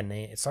one by a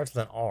name. It starts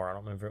with an R. I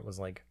don't remember if it was,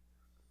 like,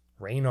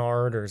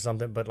 Reynard or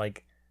something, but,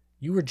 like,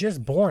 you were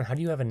just born. How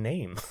do you have a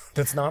name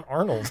that's not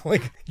Arnold?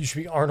 Like, you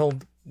should be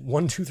Arnold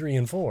 1, 2, 3,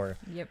 and 4.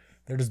 Yep.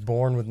 They're just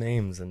born with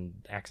names and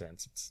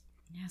accents. It's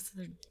Yeah, so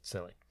they're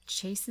silly.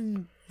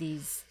 chasing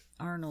these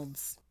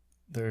Arnolds.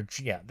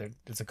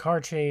 It's a car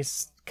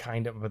chase,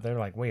 kind of, but they're,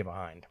 like, way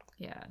behind.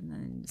 Yeah, and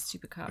then the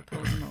stupid cop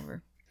pulls them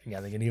over. Yeah,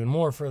 they get even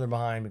more further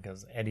behind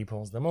because Eddie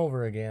pulls them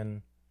over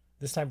again.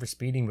 This time for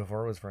speeding,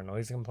 before it was for a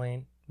noise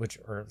complaint,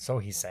 or so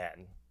he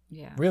said.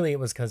 Yeah. Really, it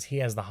was because he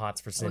has the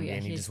hots for Cindy yeah,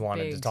 and he he's just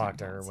wanted to big talk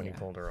to time her hots, when he yeah.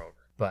 pulled her over.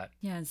 But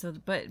Yeah, and so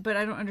but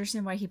I don't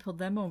understand why he pulled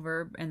them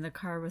over, and the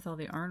car with all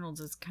the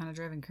Arnolds was kind of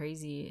driving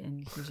crazy, and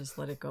he just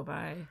let it go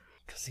by.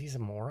 because he's a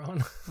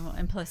moron. Well,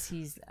 and plus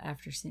he's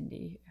after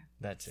Cindy.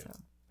 That too. So.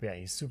 Yeah,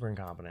 he's super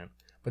incompetent.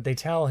 But they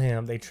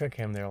trick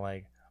him. They're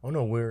like, oh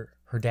no,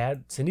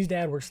 Cindy's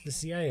dad works at the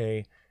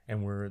CIA,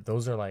 and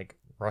those are like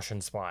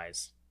Russian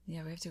spies.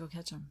 Yeah, we have to go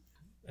catch him.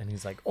 And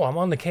he's like, oh, I'm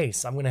on the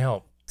case. I'm going to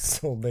help.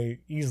 So they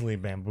easily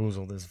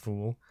bamboozle this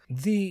fool.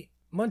 The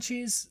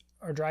Munchies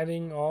are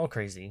driving all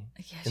crazy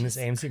in this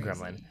AMC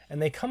Gremlin.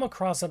 And they come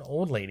across an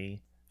old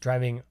lady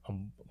driving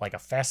a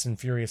Fast and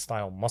Furious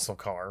style muscle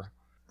car.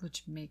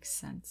 Which makes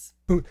sense.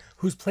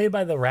 Who's played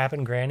by the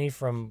rapping granny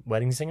from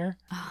Wedding Singer.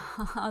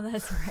 Oh,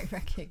 that's where I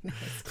recognize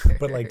her.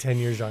 But like 10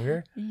 years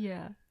younger.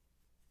 Yeah.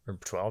 Or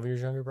 12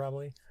 years younger,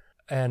 probably.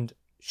 And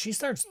she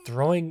starts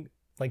throwing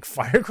like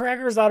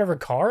firecrackers out of her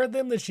car at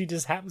them that she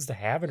just happens to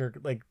have in her.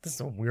 Like, this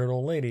is a weird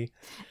old lady.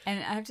 And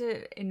I have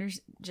to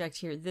interject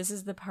here. This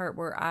is the part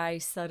where I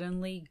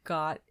suddenly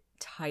got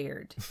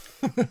tired.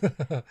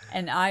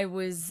 And I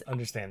was...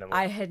 Understandable.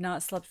 I had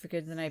not slept for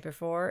good the night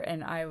before,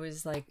 and I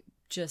was like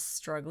just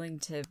struggling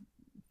to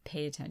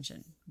pay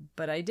attention.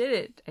 But I did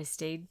it. I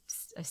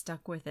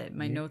stuck with it.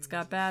 My notes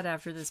got bad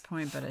after this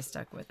point, but I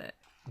stuck with it.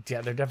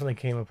 Yeah, there definitely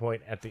came a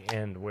point at the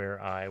end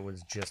where I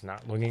was just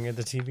not looking at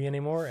the TV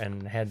anymore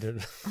and had to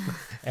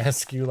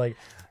ask you, like,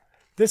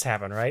 this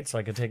happened, right? So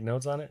I could take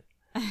notes on it.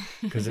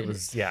 Because it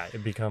was,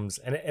 it becomes,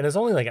 and it's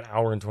only like an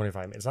hour and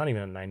 25 minutes. It's not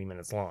even 90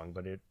 minutes long,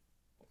 but it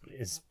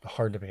is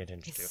hard to pay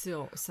attention to.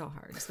 It's so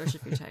hard,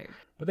 especially if you're tired.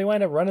 But they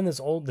wind up running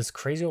this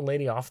crazy old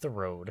lady off the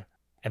road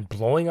and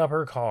blowing up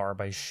her car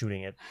by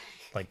shooting it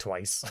like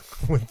twice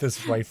with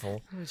this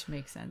rifle. Which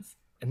makes sense.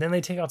 And then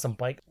they take out some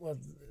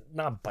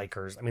not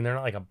bikers. I mean, they're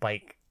not like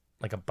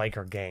a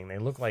biker gang. They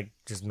look like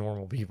just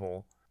normal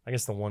people. I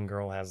guess the one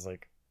girl has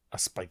like a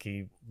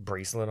spiky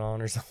bracelet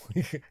on or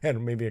something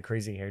and maybe a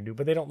crazy hairdo,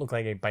 but they don't look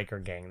like a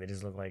biker gang. They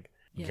just look like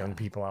young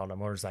people out on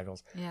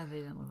motorcycles. Yeah,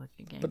 they didn't look like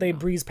a gang. But they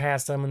breeze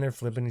past them and they're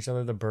flipping each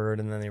other the bird,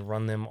 and then they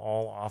run them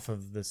all off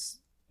of this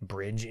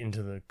bridge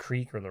into the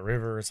creek or the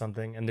river or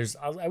something. And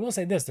I will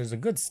say this, there's a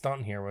good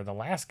stunt here where the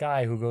last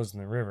guy who goes in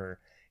the river,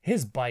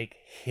 his bike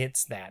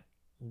hits that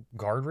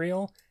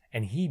guardrail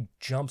and he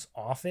jumps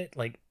off it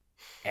like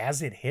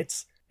as it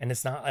hits, and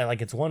it's not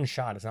like it's one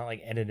shot. It's not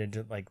like edited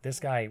to, like, this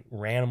guy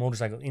ran a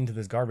motorcycle into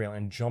this guardrail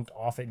and jumped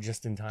off it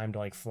just in time to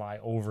like fly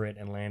over it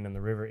and land in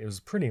the river. It was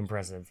pretty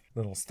impressive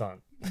little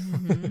stunt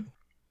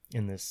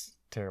in this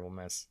terrible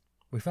mess.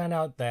 We found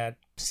out that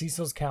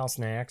Cecil's Cal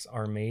Snacks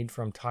are made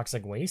from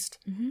toxic waste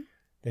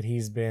that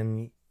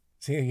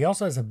he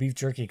also has a beef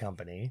jerky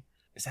company.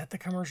 Is that the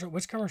commercial?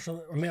 Which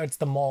commercial? I mean, it's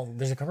the mall.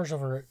 There's a commercial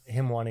for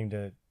him wanting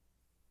to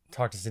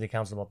talk to city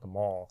council about the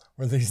mall,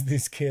 where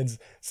these kids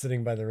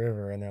sitting by the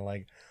river and they're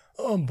like,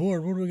 oh, I'm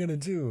bored, what are we gonna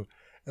do?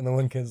 And the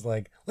one kid's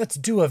like, let's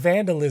do a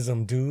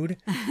vandalism, dude.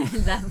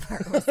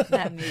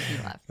 that made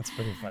me laugh. That's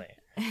pretty funny.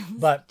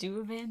 But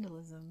do a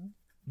vandalism.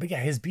 But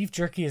yeah, his beef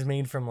jerky is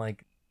made from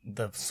like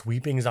the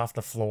sweepings off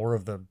the floor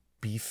of the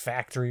beef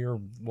factory or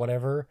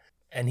whatever,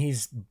 and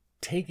he's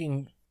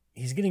getting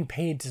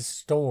paid to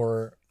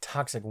store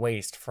toxic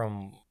waste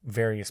from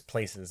various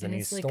places, and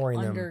he's like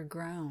storing them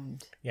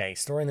underground. Yeah,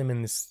 he's storing them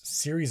in this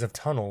series of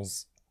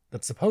tunnels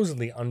that's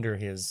supposedly under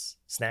his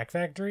snack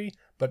factory,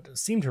 but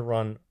seem to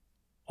run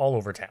all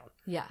over town.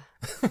 Yeah.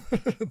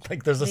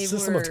 Like there's a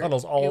system of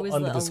tunnels all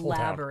under this whole town.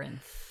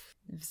 Labyrinth.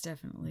 It was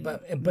definitely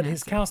But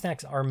his cow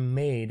snacks are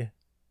made.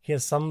 He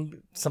has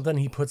something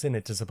he puts in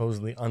it to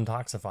supposedly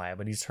untoxify it,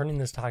 but he's turning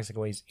this toxic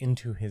waste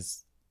into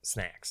his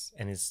snacks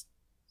and his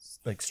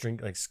like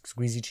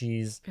squeezy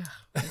cheese. Ugh,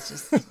 it's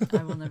just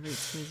I will never eat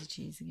squeezy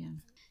cheese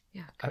again.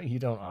 Yeah. You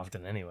don't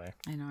often anyway.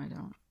 I know I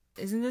don't.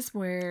 Isn't this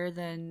where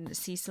then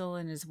Cecil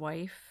and his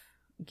wife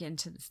get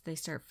into this, they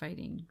start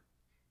fighting?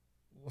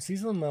 Well,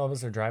 Cecil and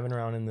Melvis are driving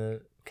around in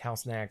the Cal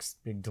Snacks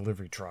big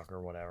delivery truck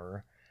or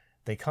whatever.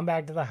 They come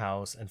back to the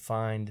house and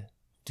find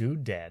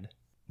dude dead,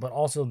 but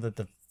also that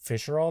the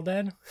fish are all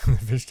dead. The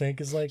fish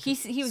tank is like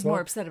he was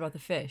more upset about the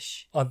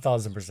fish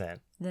 1,000%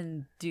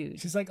 than dude.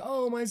 She's like,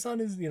 oh, my son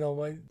is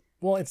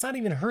well, it's not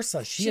even her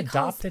son. She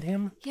adopted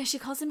him. Yeah, she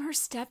calls him her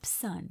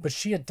stepson. But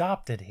she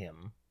adopted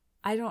him.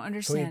 I don't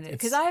understand it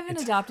because I have an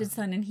adopted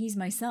son and he's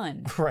my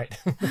son. Right.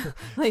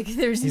 Like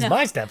he's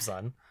my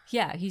stepson.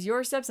 Yeah, he's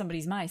your stepson, but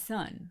he's my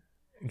son.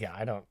 Yeah,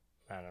 I don't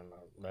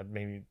know. That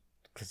maybe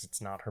because it's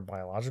not her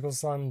biological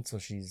son, so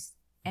she's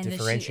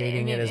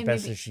differentiating it as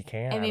best as she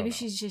can. And maybe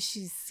she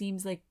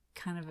seems like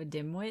kind of a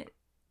dimwit.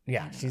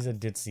 Yeah, she's a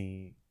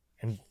ditzy,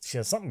 and she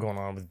has something going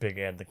on with Big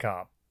Ed the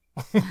cop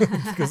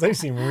because they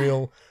seem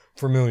real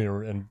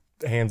familiar and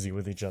handsy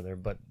with each other,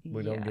 but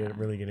we don't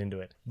really get into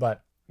it.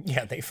 But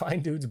yeah, they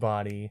find dude's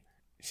body.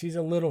 She's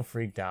a little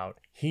freaked out.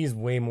 He's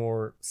way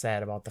more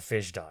sad about the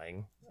fish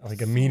dying.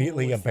 Like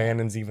immediately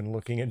abandons even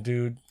looking at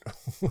dude,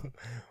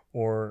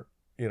 or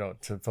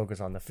to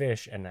focus on the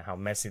fish and how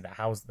messy the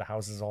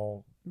house is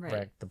all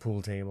wrecked, the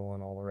pool table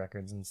and all the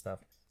records and stuff.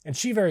 And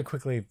she very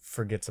quickly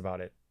forgets about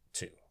it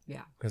too.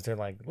 Yeah, because they're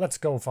like, let's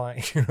go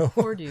find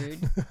poor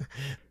dude.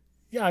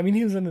 Yeah, I mean,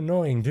 he was an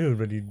annoying dude,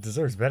 but he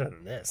deserves better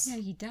than this. Yeah,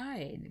 he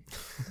died.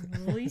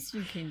 The least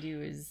you can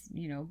do is,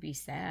 be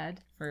sad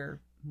for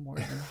more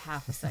than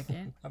half a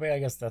second. I mean, I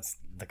guess that's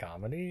the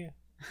comedy.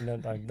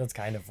 That's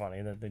kind of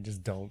funny that they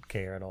just don't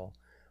care at all.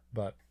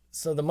 But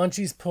so the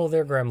Munchies pull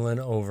their gremlin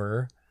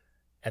over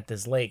at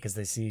this lake because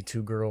they see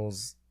two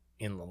girls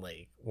in the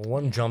lake. Well,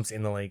 one jumps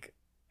in the lake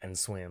and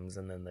swims,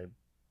 and then they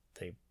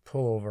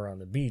pull over on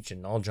the beach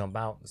and all jump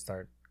out and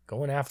start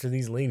going after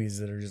these ladies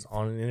that are just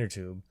on an inner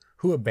tube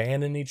who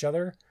abandon each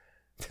other.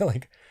 They're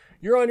like,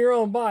 "You're on your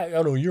own, bye."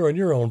 Oh no, you're on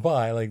your own,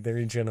 bye. Like they're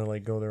each gonna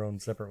like go their own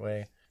separate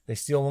way. They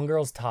steal one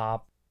girl's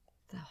top,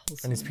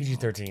 and it's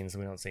PG-13, so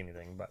we don't see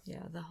anything. But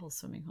yeah, the whole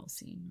swimming hole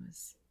scene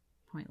was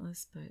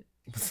pointless.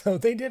 But so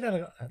they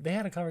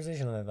had a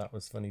conversation that I thought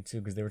was funny too,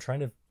 because they were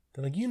trying to.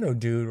 They're like,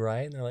 dude,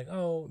 right? And they're like,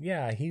 oh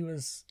yeah, he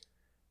was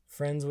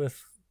friends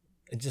with.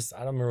 I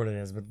don't remember what it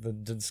is, but the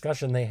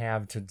discussion they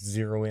have to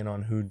zero in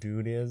on who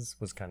dude is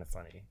was kind of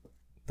funny.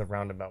 The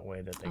roundabout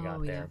way that they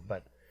got there,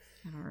 but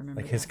I don't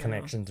remember like his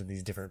connection to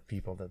these different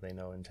people that they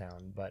know in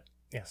town. But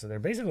yeah, so they're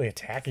basically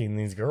attacking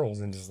these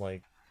girls and just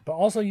like, but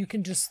also you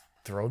can just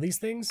throw these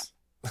things.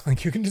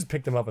 Like you can just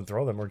pick them up and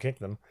throw them or kick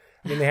them.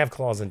 I mean, they have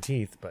claws and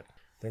teeth, but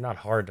they're not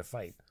hard to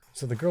fight.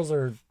 So the girls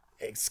are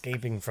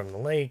escaping from the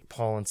lake.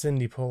 Paul and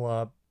Cindy pull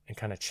up and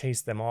kind of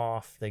chase them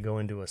off. They go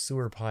into a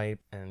sewer pipe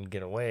and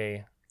get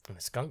away. And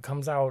the skunk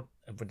comes out,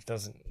 which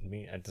doesn't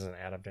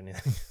add up to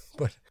anything.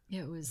 But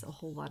yeah, it was a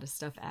whole lot of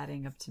stuff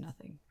adding up to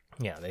nothing.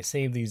 Yeah, they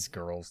save these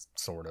girls,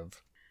 sort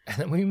of. And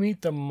then we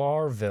meet the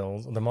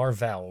Marvels,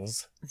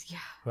 Yeah.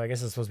 who I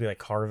guess is supposed to be like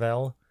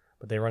Carvel,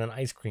 but they run an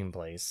ice cream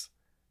place.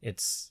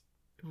 It's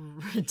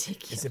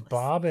ridiculous. Is it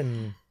Bob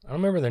and I don't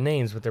remember their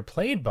names, but they're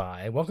played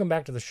by, welcome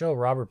back to the show,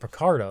 Robert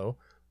Picardo,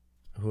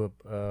 who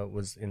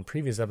was in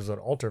previous episode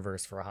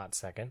Alterverse for a hot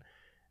second,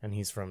 and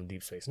he's from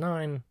Deep Space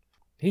Nine.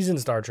 He's in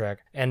Star Trek,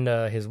 and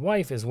his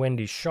wife is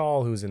Wendy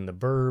Shaw, who's in The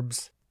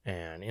Burbs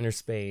and Inner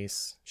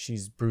Space.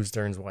 She's Bruce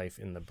Dern's wife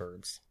in The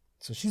Burbs,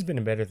 so she's been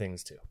in better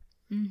things too.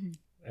 Mm-hmm.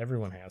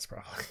 Everyone has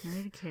probably. I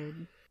had a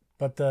kid.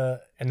 But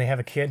and they have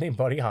a kid named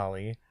Buddy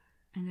Holly.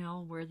 And they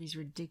all wear these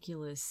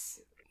ridiculous,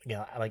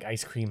 like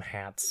ice cream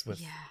hats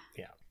with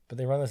yeah. But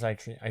they run this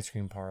ice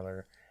cream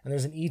parlor, and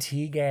there's an ET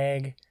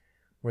gag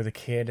where the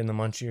kid and the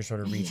Munchie are sort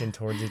of reaching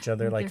towards each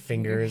other like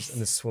fingers,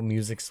 and the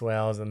music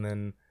swells, and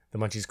then the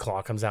Munchie's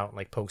claw comes out and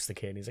like pokes the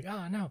kid. He's like,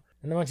 oh no.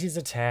 And the Munchies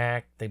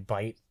attack. They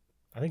bite.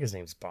 I think his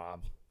name's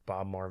Bob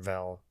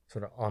Marvell,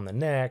 sort of on the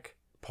neck.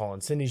 Paul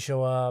and Cindy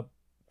show up,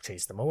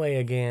 chase them away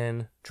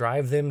again,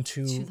 drive them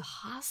to the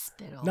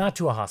hospital. Not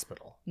to a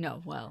hospital.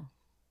 No, well.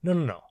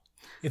 No.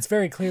 It's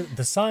very clear.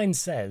 The sign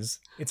says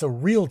it's a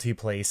realty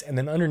place, and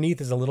then underneath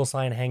is a little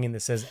sign hanging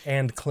that says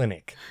 "and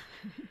clinic."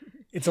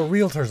 It's a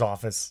realtor's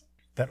office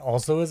that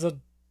also is a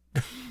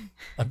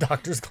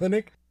doctor's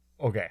clinic.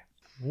 Okay,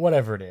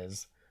 whatever it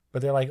is.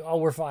 But they're like, oh,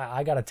 we're fine.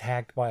 I got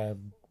attacked by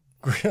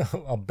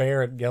a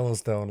bear at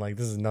Yellowstone. Like,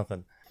 this is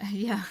nothing.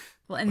 Yeah.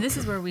 Well, and this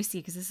is where we see,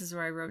 because this is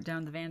where I wrote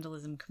down the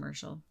vandalism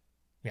commercial.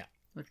 Yeah.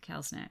 With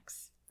Cal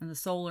Snacks and the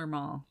solar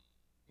mall.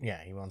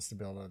 Yeah, he wants to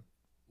build a.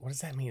 What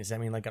does that mean? Does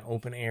that mean like an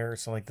open air?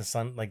 So like the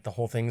sun, like the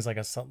whole thing's like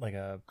a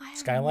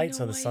skylight,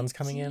 so the sun's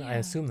coming in. I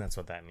assume that's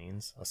what that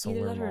means. A solar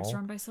Either that mall. or it's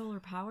run by solar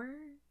power.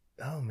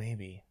 Oh,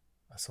 maybe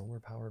a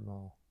solar powered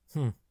mall.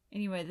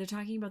 Anyway, they're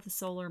talking about the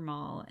solar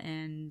mall,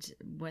 and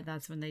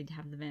that's when they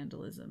have the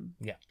vandalism.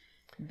 Yeah.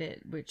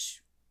 Bit,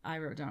 which I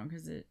wrote down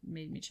because it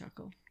made me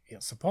chuckle. Yeah.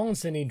 So Paul and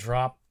Cindy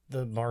drop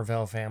the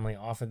Marvell family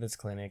off at this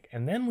clinic,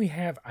 and then we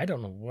have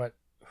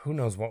who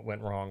knows what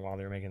went wrong while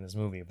they were making this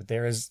movie, but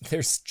they're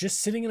just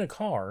sitting in a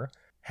car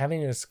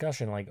having a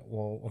discussion like,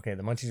 well, okay,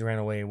 the Munchies ran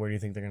away. Where do you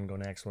think they're going to go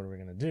next? What are we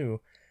going to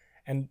do?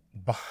 And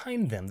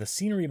behind them, the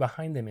scenery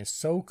behind them is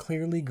so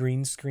clearly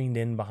green screened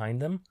in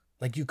behind them.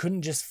 Like you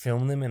couldn't just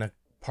film them in a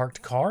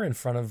parked car in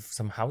front of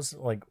some house,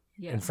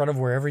 in front of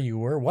wherever you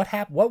were.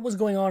 What was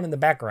going on in the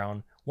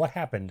background? What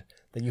happened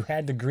that you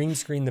had to green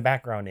screen the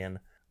background in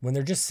when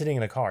they're just sitting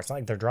in a car? It's not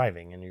like they're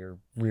driving and your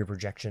rear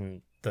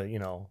projection,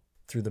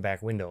 through the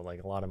back window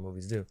like a lot of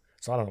movies do.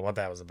 So I don't know what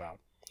that was about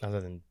other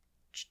than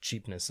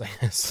cheapness, I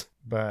guess.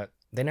 But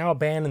they now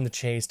abandon the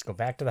chase to go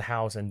back to the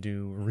house and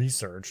do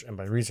research. And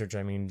by research,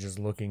 I mean just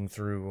looking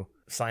through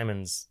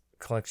Simon's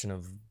collection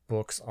of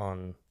books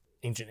on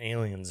ancient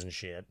aliens and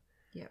shit.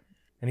 Yeah.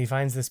 And he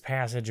finds this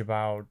passage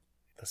about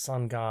the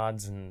sun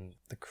gods and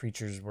the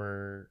creatures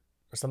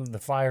the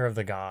fire of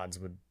the gods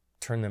would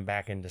turn them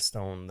back into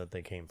stone that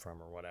they came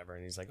from or whatever.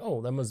 And he's like,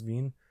 oh, that must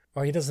mean...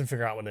 Or he doesn't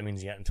figure out what that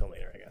means yet until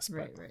later, I guess.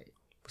 Right.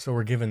 So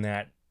we're given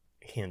that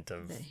hint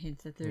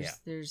that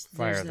there's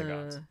fire of the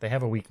gods. They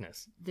have a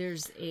weakness.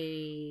 There's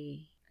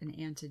an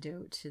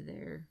antidote to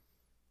their...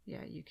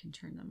 Yeah, you can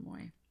turn them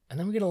away. And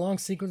then we get a long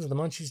sequence of the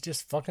Munchies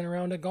just fucking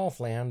around at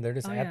Golfland. They're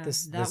just at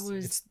this.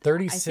 It's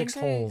 36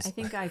 holes. I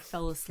think I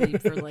fell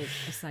asleep for like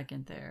a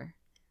second there.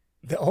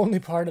 The only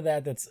part of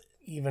that that's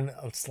even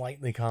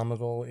slightly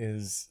comical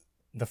is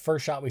the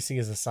first shot we see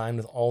is a sign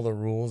with all the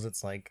rules.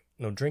 It's like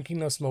no drinking,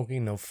 no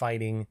smoking, no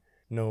fighting,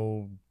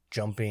 no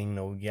jumping,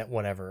 no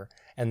whatever.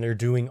 and they're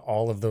doing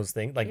all of those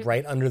things. Like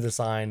right under the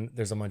sign,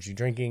 there's a munchie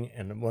drinking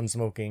and one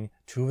smoking.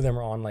 Two of them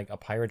are on like a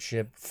pirate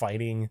ship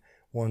fighting.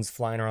 One's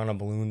flying around on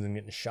balloons and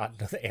getting shot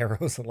into the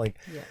arrows. Like,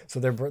 so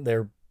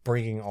they're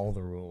breaking all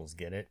the rules.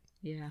 Get it?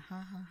 Yeah.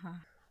 Ha ha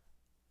ha.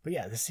 But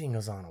yeah, this scene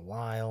goes on a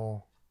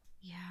while.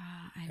 Yeah,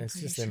 It's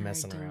pretty just them sure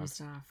messing I around.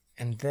 dozed off.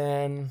 And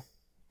then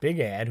Big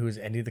Ed, who's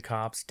Eddie the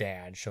cop's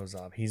dad, shows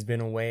up. He's been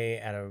away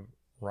at a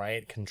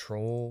riot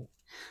control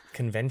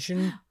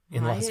convention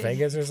in Las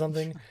Vegas or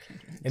something.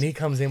 And he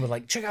comes in with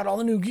like, check out all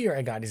the new gear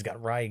I got. He's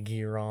got riot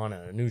gear on,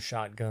 a new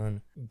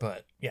shotgun.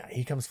 But yeah,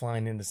 he comes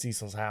flying into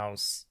Cecil's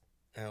house.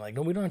 And they're like,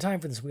 no, we don't have time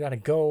for this. We got to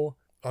go.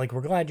 Like,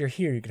 we're glad you're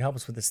here. You can help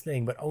us with this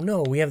thing. But oh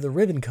no, we have the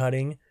ribbon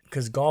cutting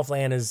because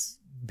Golfland is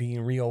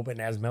being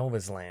reopened as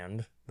Melvis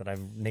Land, that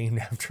I've named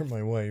after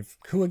my wife,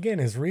 who again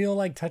is real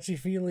like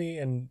touchy-feely,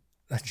 and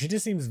she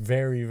just seems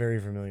very, very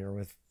familiar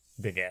with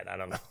Big Ed. I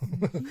don't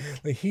know.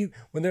 Like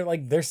when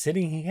they're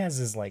sitting, he has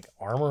his like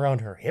arm around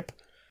her hip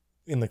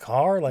in the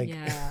car. Like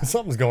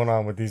something's going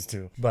on with these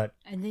two.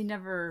 And they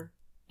never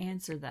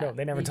answer that. No,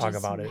 they never talk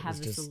about it. Have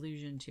it's this just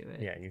allusion to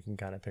it. Yeah, you can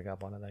kind of pick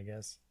up on it, I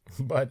guess.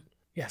 But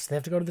yes, they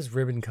have to go to this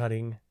ribbon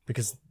cutting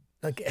because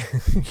like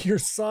your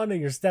son and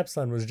your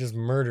stepson was just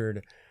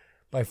murdered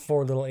by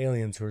 4 little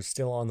aliens who are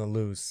still on the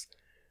loose.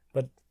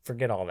 But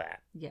forget all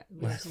that. Yeah,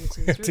 we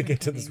have to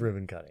get to this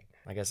ribbon cutting.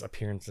 I guess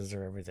appearances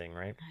are everything,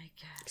 right? I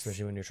guess.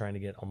 Especially when you're trying to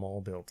get a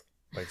mall built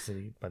by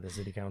the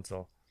city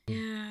council.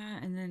 Yeah,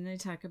 and then they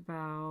talk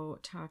about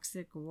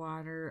toxic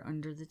water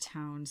under the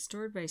town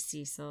stored by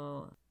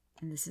Cecil.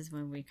 And this is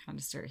when we kind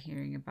of start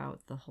hearing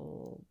about the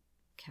whole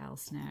Cal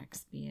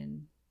Snacks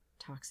being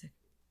toxic.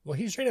 Well,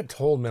 he straight up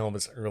told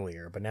Melvis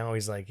earlier, but now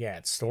he's like, yeah,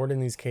 it's stored in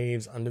these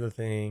caves under the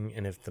thing,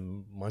 and if the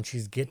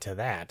munchies get to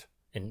that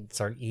and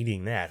start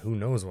eating that, who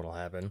knows what'll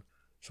happen.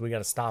 So we got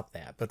to stop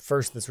that. But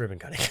first, this ribbon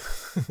cutting.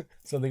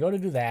 So they go to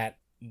do that.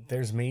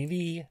 There's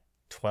maybe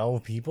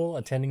 12 people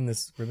attending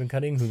this ribbon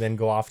cutting who then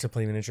go off to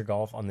play miniature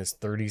golf on this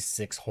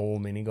 36-hole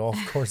mini golf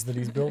course that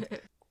he's built.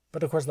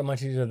 But of course, the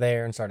munchies are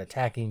there and start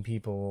attacking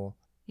people.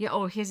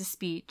 Yeah, he has a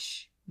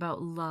speech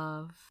about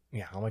love.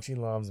 Yeah, how much he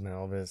loves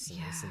Melvis and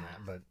this and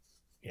that. But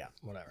yeah,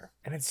 whatever.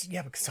 And it's,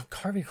 because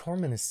Harvey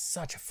Korman is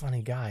such a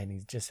funny guy and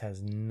he just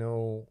has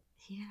no...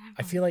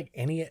 I feel like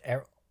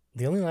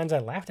the only lines I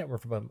laughed at were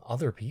from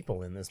other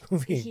people in this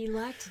movie. He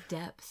lacked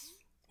depth.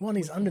 Well, and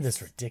he's under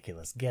this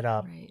ridiculous get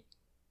up. Right.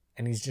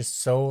 And he's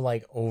just so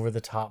like over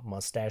the top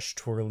mustache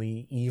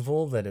twirly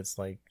evil that it's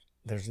like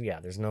there's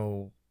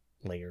no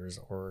layers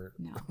or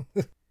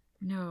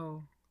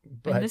No.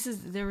 But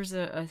and there was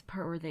a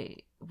part where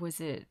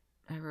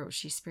I wrote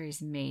she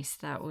sprays mace.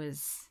 That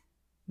was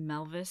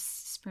Melvis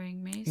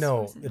spraying mace?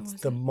 No, it's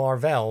the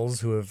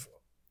Marvels who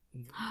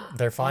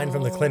they're fine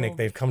from the clinic.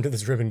 They've come to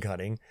this ribbon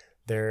cutting.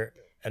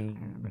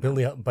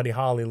 Buddy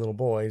Holly, little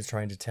boy, is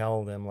trying to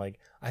tell them, like,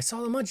 I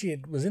saw the munchie.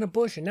 It was in a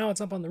bush, and now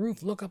it's up on the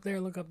roof. Look up there,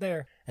 look up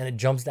there. And it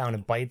jumps down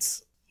and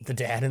bites the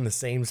dad in the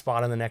same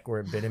spot on the neck where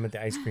it bit him at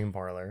the ice cream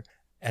parlor.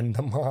 And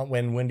the mom,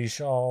 when Wendy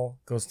Shaw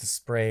goes to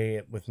spray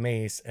it with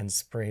mace and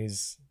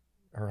sprays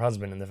her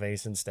husband in the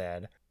face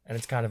instead. And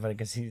it's kind of like,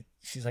 because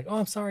she's like, oh,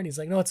 I'm sorry. And he's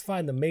like, no, it's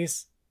fine. The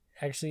mace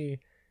actually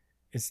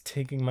is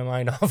taking my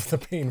mind off the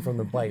pain from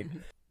the bite.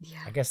 Yeah.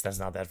 I guess that's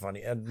not that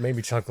funny.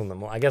 Maybe chuckling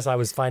them. I guess I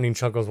was finding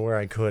chuckles where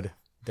I could,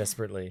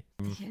 desperately.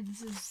 Yeah,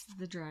 this is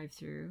the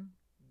drive-through.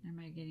 Am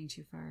I getting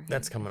too far ahead?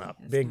 That's coming up.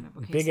 Okay,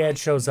 Big Ed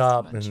shows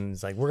up and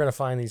he's like, we're going to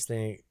find these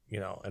things,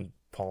 and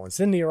Paul and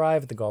Cindy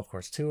arrive at the golf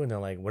course too. And they're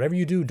like, whatever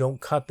you do, don't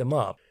cut them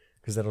up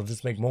because that'll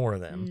just make more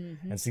of them.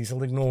 Mm-hmm. And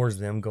Cecil ignores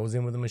them, goes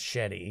in with a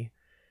machete,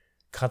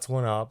 cuts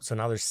one up. So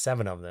now there's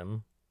 7 of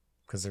them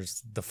because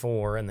there's the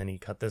 4. And then he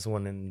cut this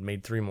one and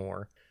made 3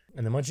 more.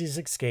 And the munchies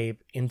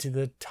escape into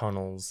the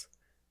tunnels.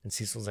 And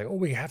Cecil's like, oh,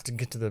 we have to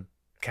get to the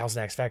Cal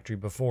Snacks factory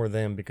before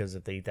them because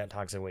if they eat that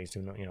toxic waste,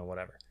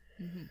 whatever.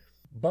 Mm-hmm.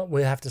 But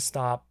we have to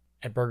stop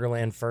at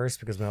Burgerland first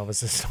because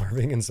Melvis is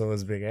starving and so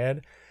is Big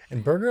Ed.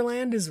 And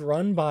Burgerland is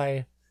run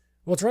by...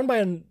 Well, it's run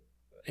by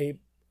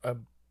a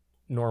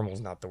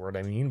normal's not the word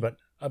I mean, but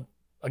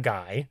a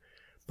guy.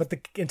 But the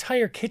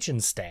entire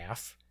kitchen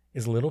staff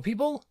is little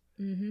people.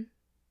 Mm-hmm.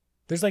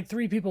 There's like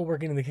 3 people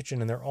working in the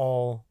kitchen and they're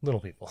all little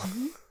people.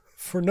 Mm-hmm.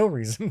 For no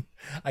reason.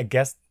 I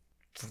guess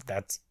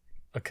that's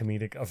a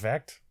comedic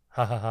effect.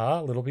 Ha ha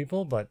ha, little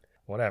people, but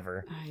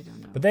whatever. I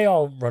don't know. But they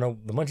all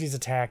the munchies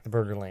attack the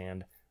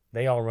Burgerland.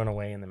 They all run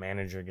away and the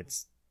manager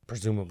gets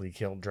presumably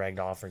dragged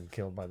off and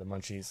killed by the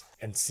munchies.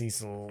 And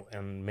Cecil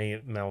and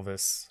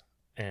Melvis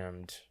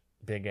and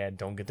Big Ed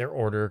don't get their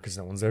order because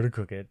no one's there to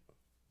cook it.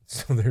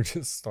 So they're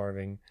just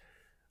starving,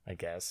 I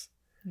guess.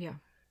 Yeah.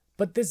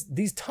 But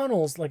these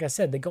tunnels, like I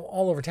said, they go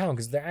all over town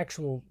because they're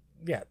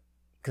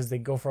because they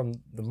go from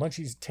the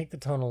munchies take the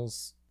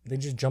tunnels. They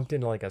just jumped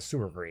into like a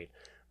sewer grate,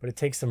 but it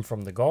takes them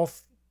from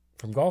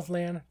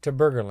Golfland to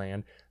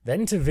Burgerland,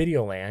 then to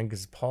Videoland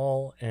because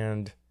Paul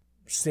and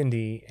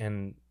Cindy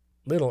and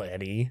little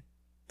Eddie,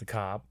 the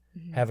cop,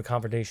 have a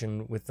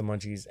confrontation with the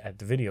munchies at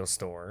the video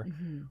store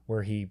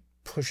where he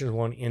pushes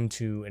one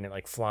into, and it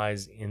like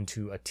flies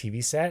into a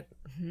TV set,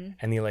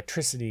 and the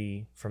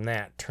electricity from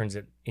that turns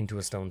it into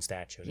a stone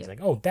statue. And he's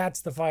like, oh,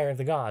 that's the fire of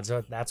the gods.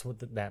 So that's what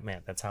that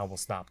meant. That's how we'll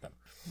stop them.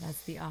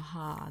 That's the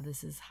aha.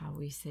 This is how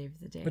we save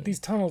the day. But these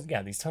tunnels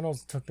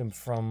took them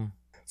from.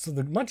 So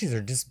the Munchies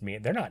are just,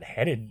 they're not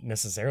headed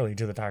necessarily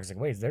to the toxic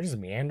waste. They're just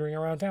meandering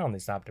around town. They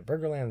stopped at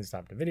Burgerland. They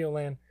stopped at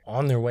Videoland.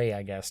 On their way,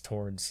 I guess,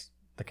 towards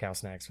the Cow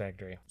Snacks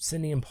factory.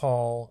 Cindy and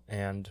Paul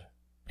and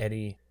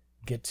Eddie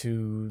get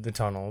to the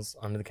tunnels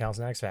under the Cow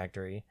Snacks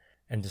factory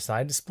and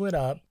decide to split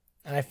up.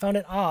 And I found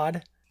it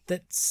odd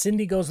that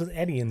Cindy goes with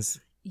Eddie and...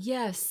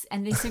 Yes,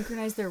 and they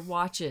synchronized their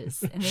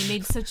watches. And they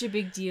made such a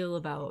big deal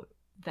about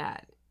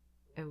that.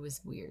 It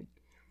was weird.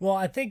 Well,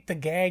 I think the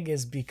gag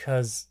is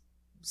because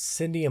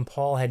Cindy and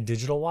Paul had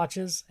digital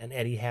watches and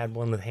Eddie had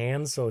one with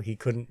hands, so he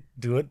couldn't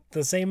do it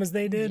the same as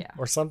they did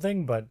or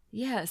something. But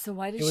yeah, so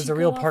why did it was she a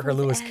real go off Parker with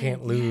Lewis Ed?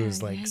 can't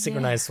lose,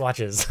 synchronized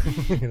swatches.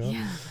 You know?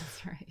 Yeah,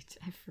 that's right.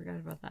 I forgot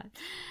about that.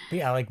 But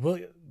yeah,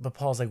 but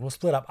Paul's like, we'll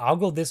split up. I'll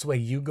go this way.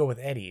 You go with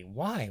Eddie.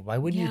 Why? Why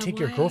wouldn't you take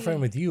your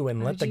girlfriend with you and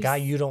Why let would the you guy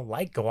you don't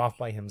like go off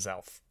by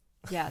himself?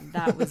 Yeah,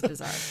 that was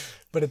bizarre.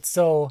 But it's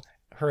so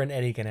her and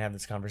Eddie can have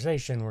this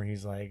conversation where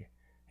he's like,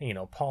 hey, you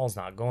know, Paul's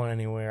not going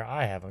anywhere.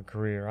 I have a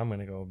career. I'm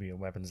going to go be a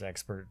weapons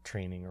expert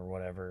training or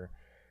whatever.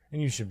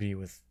 And you should be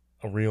with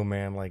a real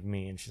man like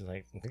me. And she's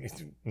like,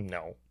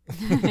 no,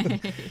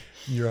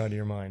 you're out of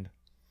your mind.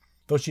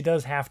 Though she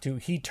does have to,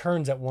 he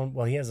turns at one,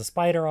 he has a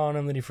spider on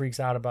him that he freaks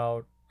out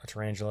about, a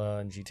tarantula,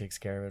 and she takes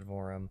care of it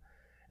for him.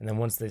 And then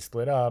once they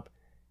split up,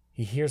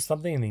 he hears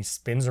something and he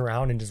spins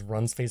around and just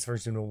runs face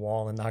first into a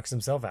wall and knocks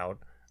himself out,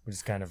 which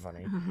is kind of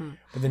funny.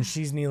 But then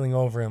she's kneeling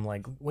over him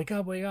like, wake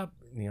up,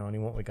 you know, and he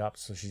won't wake up.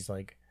 So she's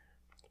like,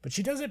 but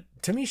she does it,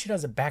 to me, she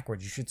does it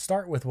backwards. You should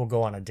start with, we'll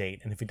go on a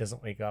date. And if he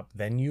doesn't wake up,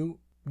 then you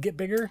get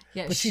bigger.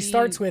 Yeah, but she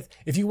starts with,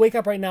 if you wake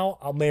up right now,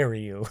 I'll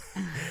marry you.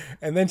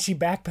 And then she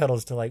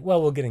backpedals to like,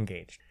 well, we'll get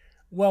engaged.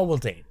 Well, we'll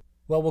date.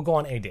 Well, we'll go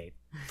on a date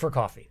for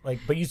coffee.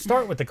 But you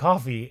start with the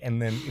coffee, and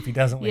then if he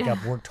doesn't wake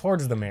up, work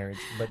towards the marriage.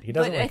 But he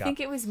doesn't wake up. I think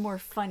it was more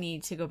funny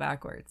to go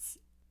backwards.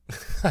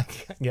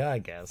 Yeah, I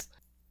guess.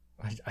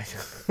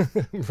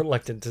 I'm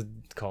reluctant to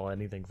call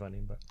anything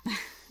funny, but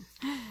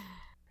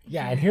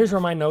yeah. And here's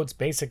where my notes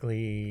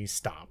basically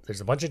stop.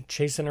 There's a bunch of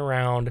chasing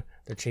around.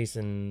 They're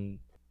chasing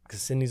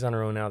because Cindy's on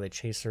her own now. They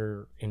chase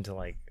her into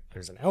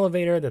there's an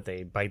elevator that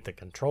they bite the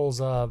controls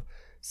of.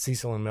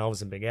 Cecil and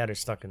Melvis and Big Ed are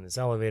stuck in this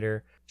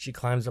elevator. She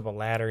climbs up a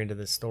ladder into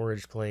this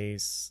storage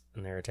place,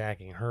 and they're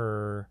attacking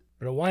her.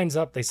 But it winds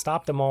up, they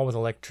stop them all with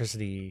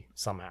electricity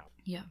somehow.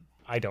 Yeah.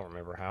 I don't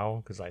remember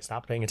how, because I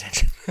stopped paying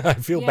attention. I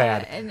feel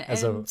bad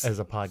as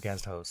a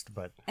podcast host,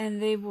 but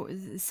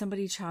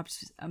somebody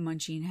chopped a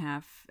munchie in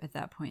half at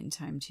that point in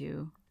time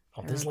too.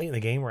 Oh, this late in the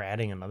game, we're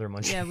adding another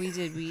munchie. Yeah, we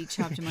did. We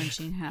chopped a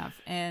munchie in half,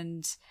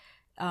 and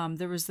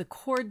there was the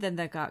cord then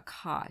that got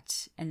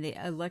caught, and they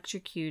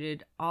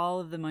electrocuted all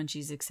of the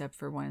munchies except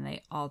for one, and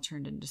they all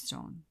turned into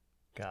stone.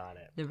 Got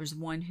it. There was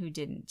one who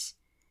didn't,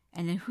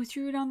 and then who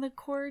threw it on the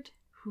cord?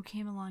 Who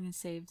came along and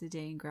saved the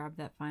day and grabbed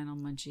that final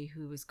munchie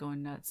who was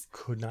going nuts?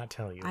 Could not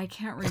tell you. I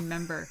can't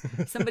remember.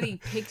 Somebody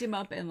picked him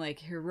up and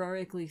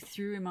heroically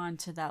threw him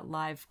onto that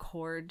live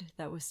cord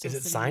that was still.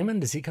 Is it Simon?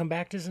 Does he come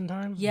back just in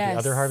time? Yes. The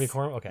other Harvey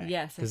Korman? Okay.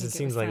 Yes. Because it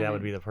seems like that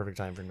would be the perfect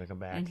time for him to come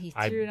back. And he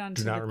threw it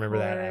onto the cord. I do not remember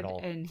that at all.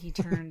 And he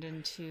turned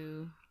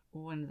into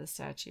one of the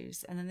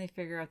statues. And then they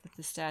figure out that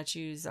the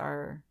statues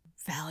are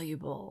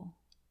valuable.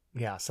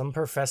 Yeah. Some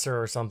professor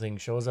or something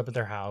shows up at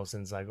their house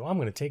and is like, I'm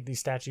going to take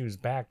these statues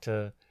back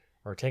to...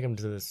 Or take them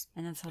to this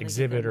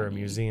exhibit or a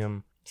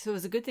museum. So it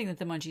was a good thing that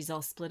the munchies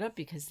all split up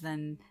because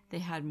then they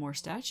had more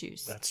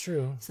statues. That's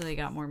true. So they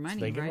got more money,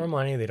 so they get more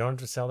money. They don't have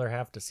to sell their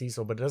half to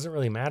Cecil, but it doesn't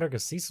really matter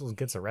because Cecil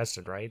gets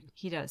arrested, right?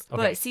 He does. Okay.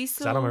 But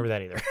Cecil... So I don't remember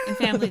that either. and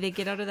family, they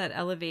get out of that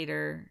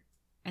elevator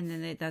and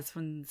then that's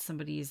when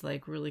somebody's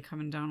really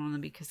coming down on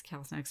them because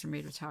Cow Snacks are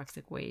made with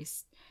toxic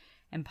waste.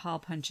 And Paul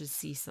punches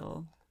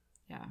Cecil.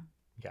 Yeah.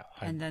 Yeah,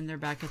 and then they're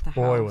back at the house.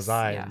 Boy, was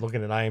I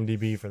looking at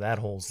IMDb for that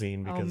whole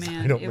scene because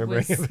I don't remember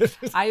any of it.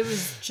 I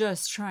was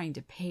just trying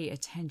to pay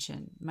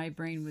attention. My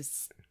brain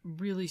was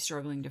really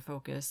struggling to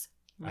focus.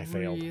 I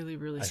failed. Really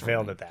struggling. I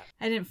failed at that.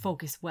 I didn't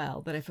focus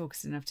well, but I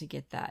focused enough to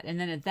get that. And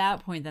then at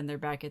that point, then they're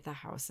back at the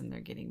house and they're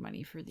getting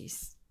money for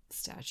these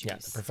statues. Yeah,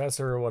 the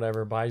professor or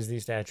whatever buys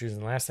these statues,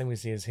 and the last thing we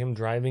see is him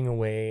driving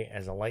away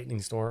as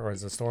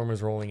a storm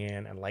is rolling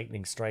in, and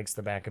lightning strikes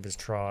the back of his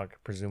truck,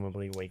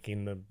 presumably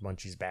waking the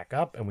munchies back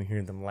up, and we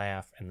hear them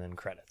laugh, and then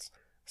credits.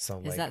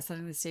 So is that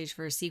setting the stage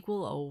for a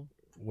sequel? Oh,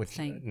 which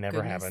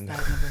never happened. That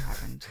never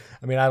happened.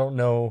 I mean, I don't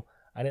know.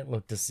 I didn't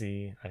look to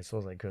see. I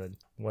suppose I could.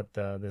 What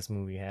this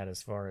movie had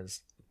as far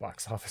as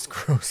box office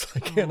gross. I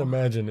can't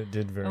imagine it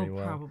did very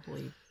well.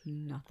 Probably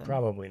nothing.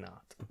 Probably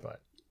not. But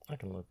I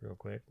can look real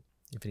quick.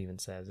 If it even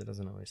says, it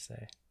doesn't always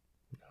say.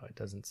 No, it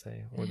doesn't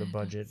say. Or the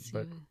budget,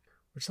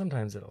 which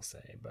sometimes it'll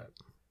say, but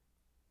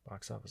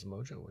Box Office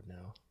Mojo would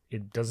know.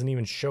 It doesn't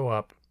even show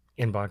up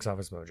in Box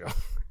Office Mojo.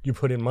 You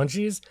put in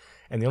Munchies,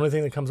 and the only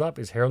thing that comes up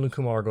is Harold and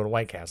Kumar go to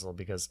White Castle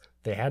because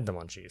they had the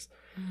Munchies.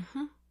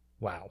 Mm-hmm.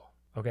 Wow.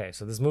 Okay,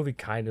 so this movie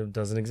kind of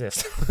doesn't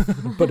exist,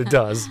 but it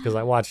does because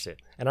I watched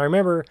it. And I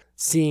remember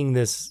seeing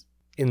this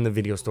in the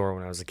video store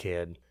when I was a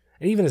kid.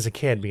 And even as a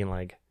kid being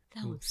like,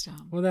 That looks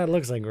dumb. well, that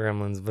looks like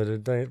Gremlins,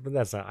 but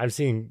that's not.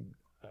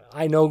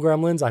 I know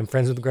Gremlins. I'm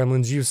friends with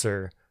Gremlins. You,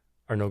 sir,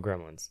 are no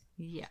Gremlins.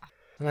 Yeah.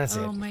 And that's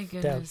it. Oh my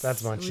goodness.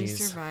 That's We Munchies.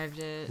 survived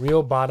it.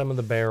 Real bottom of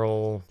the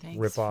barrel Thanks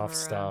rip-off for,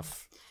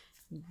 stuff.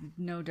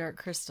 No Dark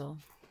Crystal.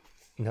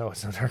 No,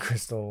 it's no Dark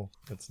Crystal.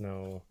 It's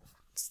no...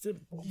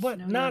 What?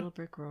 No Not... Yellow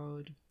Brick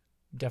Road.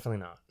 Definitely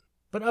not.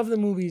 But of the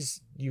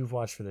movies you've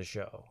watched for the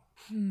show,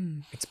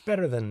 it's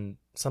better than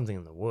Something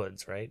in the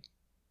Woods, right?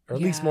 Or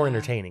at least more Yeah.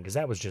 entertaining, because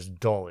that was just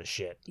dull as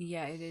shit.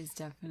 Yeah, it is As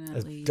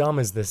definitely. dumb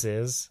as this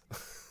is.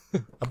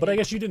 But I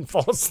guess you didn't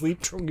fall asleep.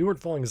 You weren't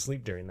falling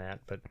asleep during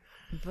that, but...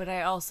 But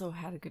I also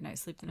had a good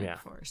night's sleep the night Yeah.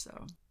 before,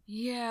 so.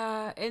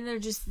 Yeah, and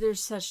they're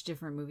such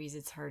different movies,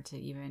 it's hard to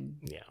even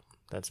Yeah,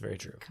 that's very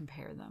true.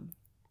 compare them.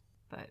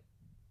 But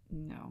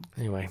no.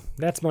 Anyway,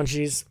 that's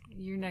Munchies.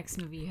 Your next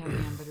movie you have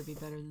me on better be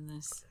better than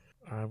this.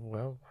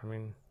 Well, I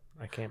mean,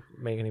 I can't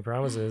make any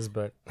promises,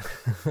 but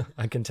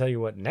I can tell you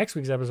what next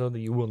week's episode that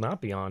you will not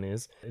be on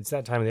is. It's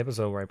that time of the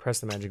episode where I press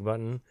the magic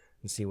button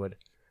and see what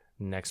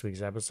next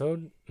week's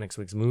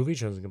movie,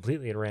 chosen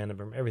completely at random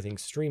from everything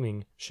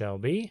streaming, shall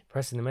be.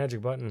 Pressing the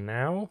magic button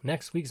now.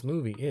 Next week's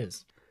movie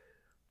is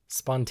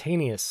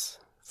Spontaneous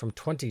from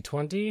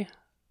 2020.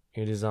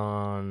 It is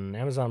on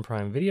Amazon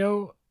Prime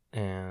Video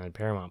and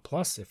Paramount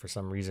Plus, if for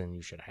some reason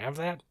you should have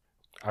that.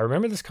 I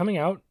remember this coming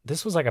out.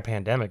 This was like a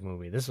pandemic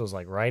movie. This was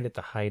like right at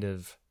the height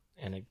of,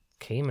 and it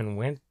came and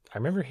went. I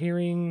remember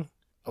hearing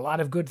a lot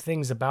of good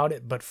things about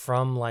it, but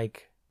from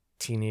like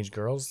teenage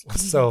girls.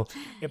 So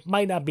it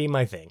might not be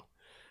my thing.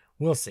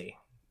 We'll see.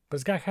 But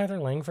it's got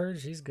Catherine Langford.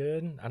 She's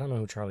good. I don't know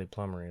who Charlie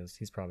Plummer is.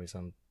 He's probably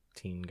some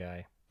teen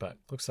guy. But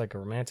looks like a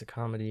romantic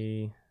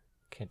comedy.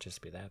 Can't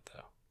just be that,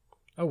 though.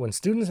 Oh, when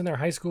students in their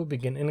high school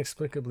begin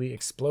inexplicably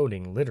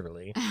exploding,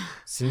 literally,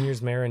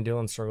 seniors Mara and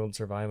Dylan struggle to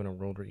survive in a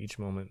world where each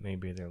moment may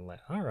be their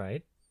last. All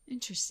right.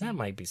 Interesting. That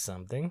might be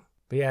something.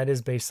 But yeah, it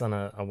is based on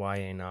a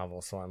YA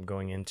novel, so I'm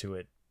going into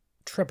it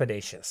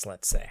trepidatious,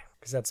 let's say.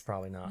 Because that's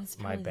probably not That's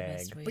my probably the bag.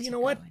 best way But you to know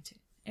go what? into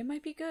it. It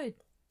might be good.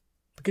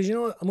 Because you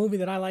know what? A movie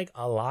that I like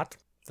a lot,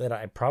 that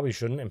I probably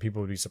shouldn't, and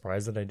people would be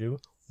surprised that I do,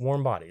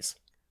 Warm Bodies,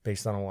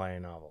 based on a YA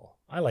novel.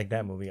 I like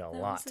that movie a That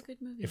lot. was a good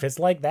movie. If it's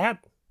like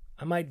that,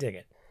 I might dig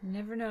it.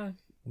 Never know.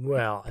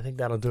 Well, I think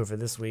that'll do it for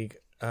this week.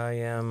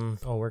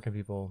 Where can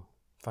people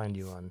find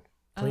you on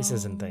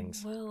places and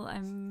things? Well,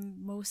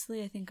 I'm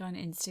mostly, I think, on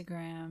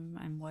Instagram.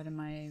 I'm What Am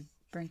I?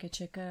 Branka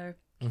Chica,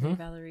 Mhm.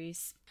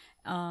 Valeries.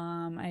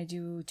 I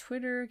do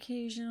Twitter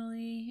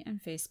occasionally and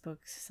Facebook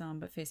some,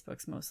 but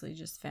Facebook's mostly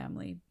just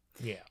family.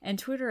 Yeah. And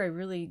Twitter, I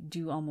really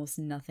do almost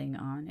nothing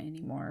on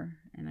anymore.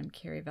 And I'm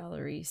Carrie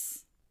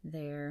Valeries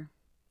there.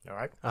 All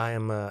right. I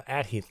am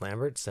at Heath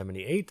Lambert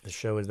 78. The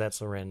show is That's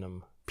So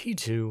Random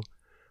P2. The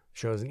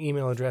show is an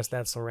email address,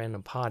 that's so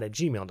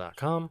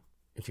randompod@gmail.com.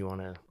 If you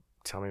want to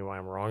tell me why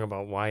I'm wrong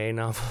about YA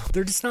novel,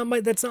 they're just not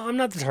I'm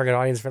not the target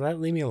audience for that.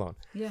 Leave me alone.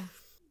 Yeah.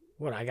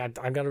 What, I've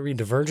got to read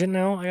Divergent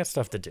now? I got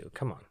stuff to do.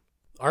 Come on.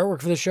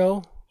 Artwork for the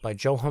show by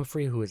Joe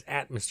Humphrey, who is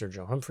at Mr.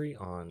 Joe Humphrey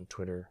on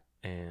Twitter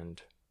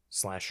and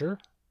Slasher.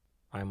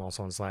 I'm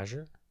also on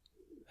Slasher.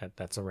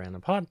 That's a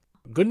random pod.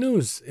 Good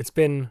news. It's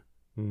been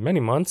many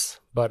months,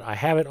 but I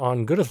have it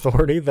on good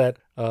authority that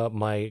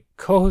my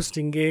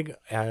co-hosting gig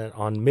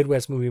on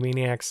Midwest Movie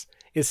Maniacs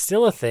is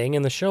still a thing,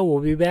 and the show will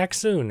be back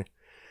soon.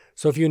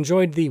 So if you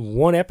enjoyed the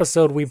one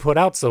episode we put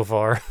out so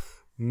far,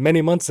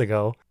 many months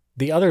ago,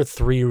 the other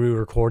 3 we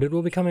recorded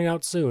will be coming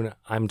out soon,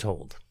 I'm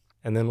told.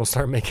 And then we'll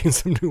start making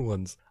some new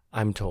ones,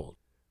 I'm told.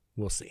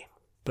 We'll see.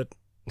 But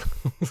It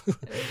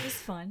was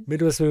fun.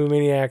 Midwest Movie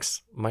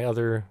Maniacs, my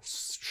other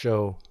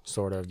show,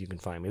 sort of. You can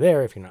find me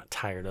there if you're not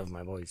tired of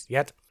my voice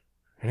yet.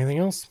 Anything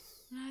else?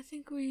 I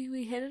think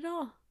we hit it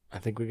all. I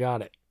think we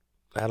got it.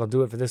 That'll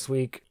do it for this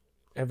week.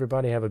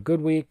 Everybody have a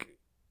good week.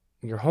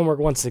 Your homework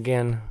once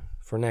again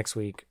for next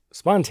week.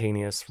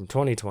 Spontaneous from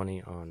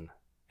 2020 on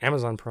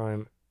Amazon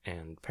Prime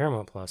and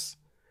Paramount Plus.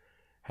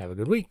 Have a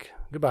good week.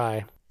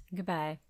 Goodbye. Goodbye.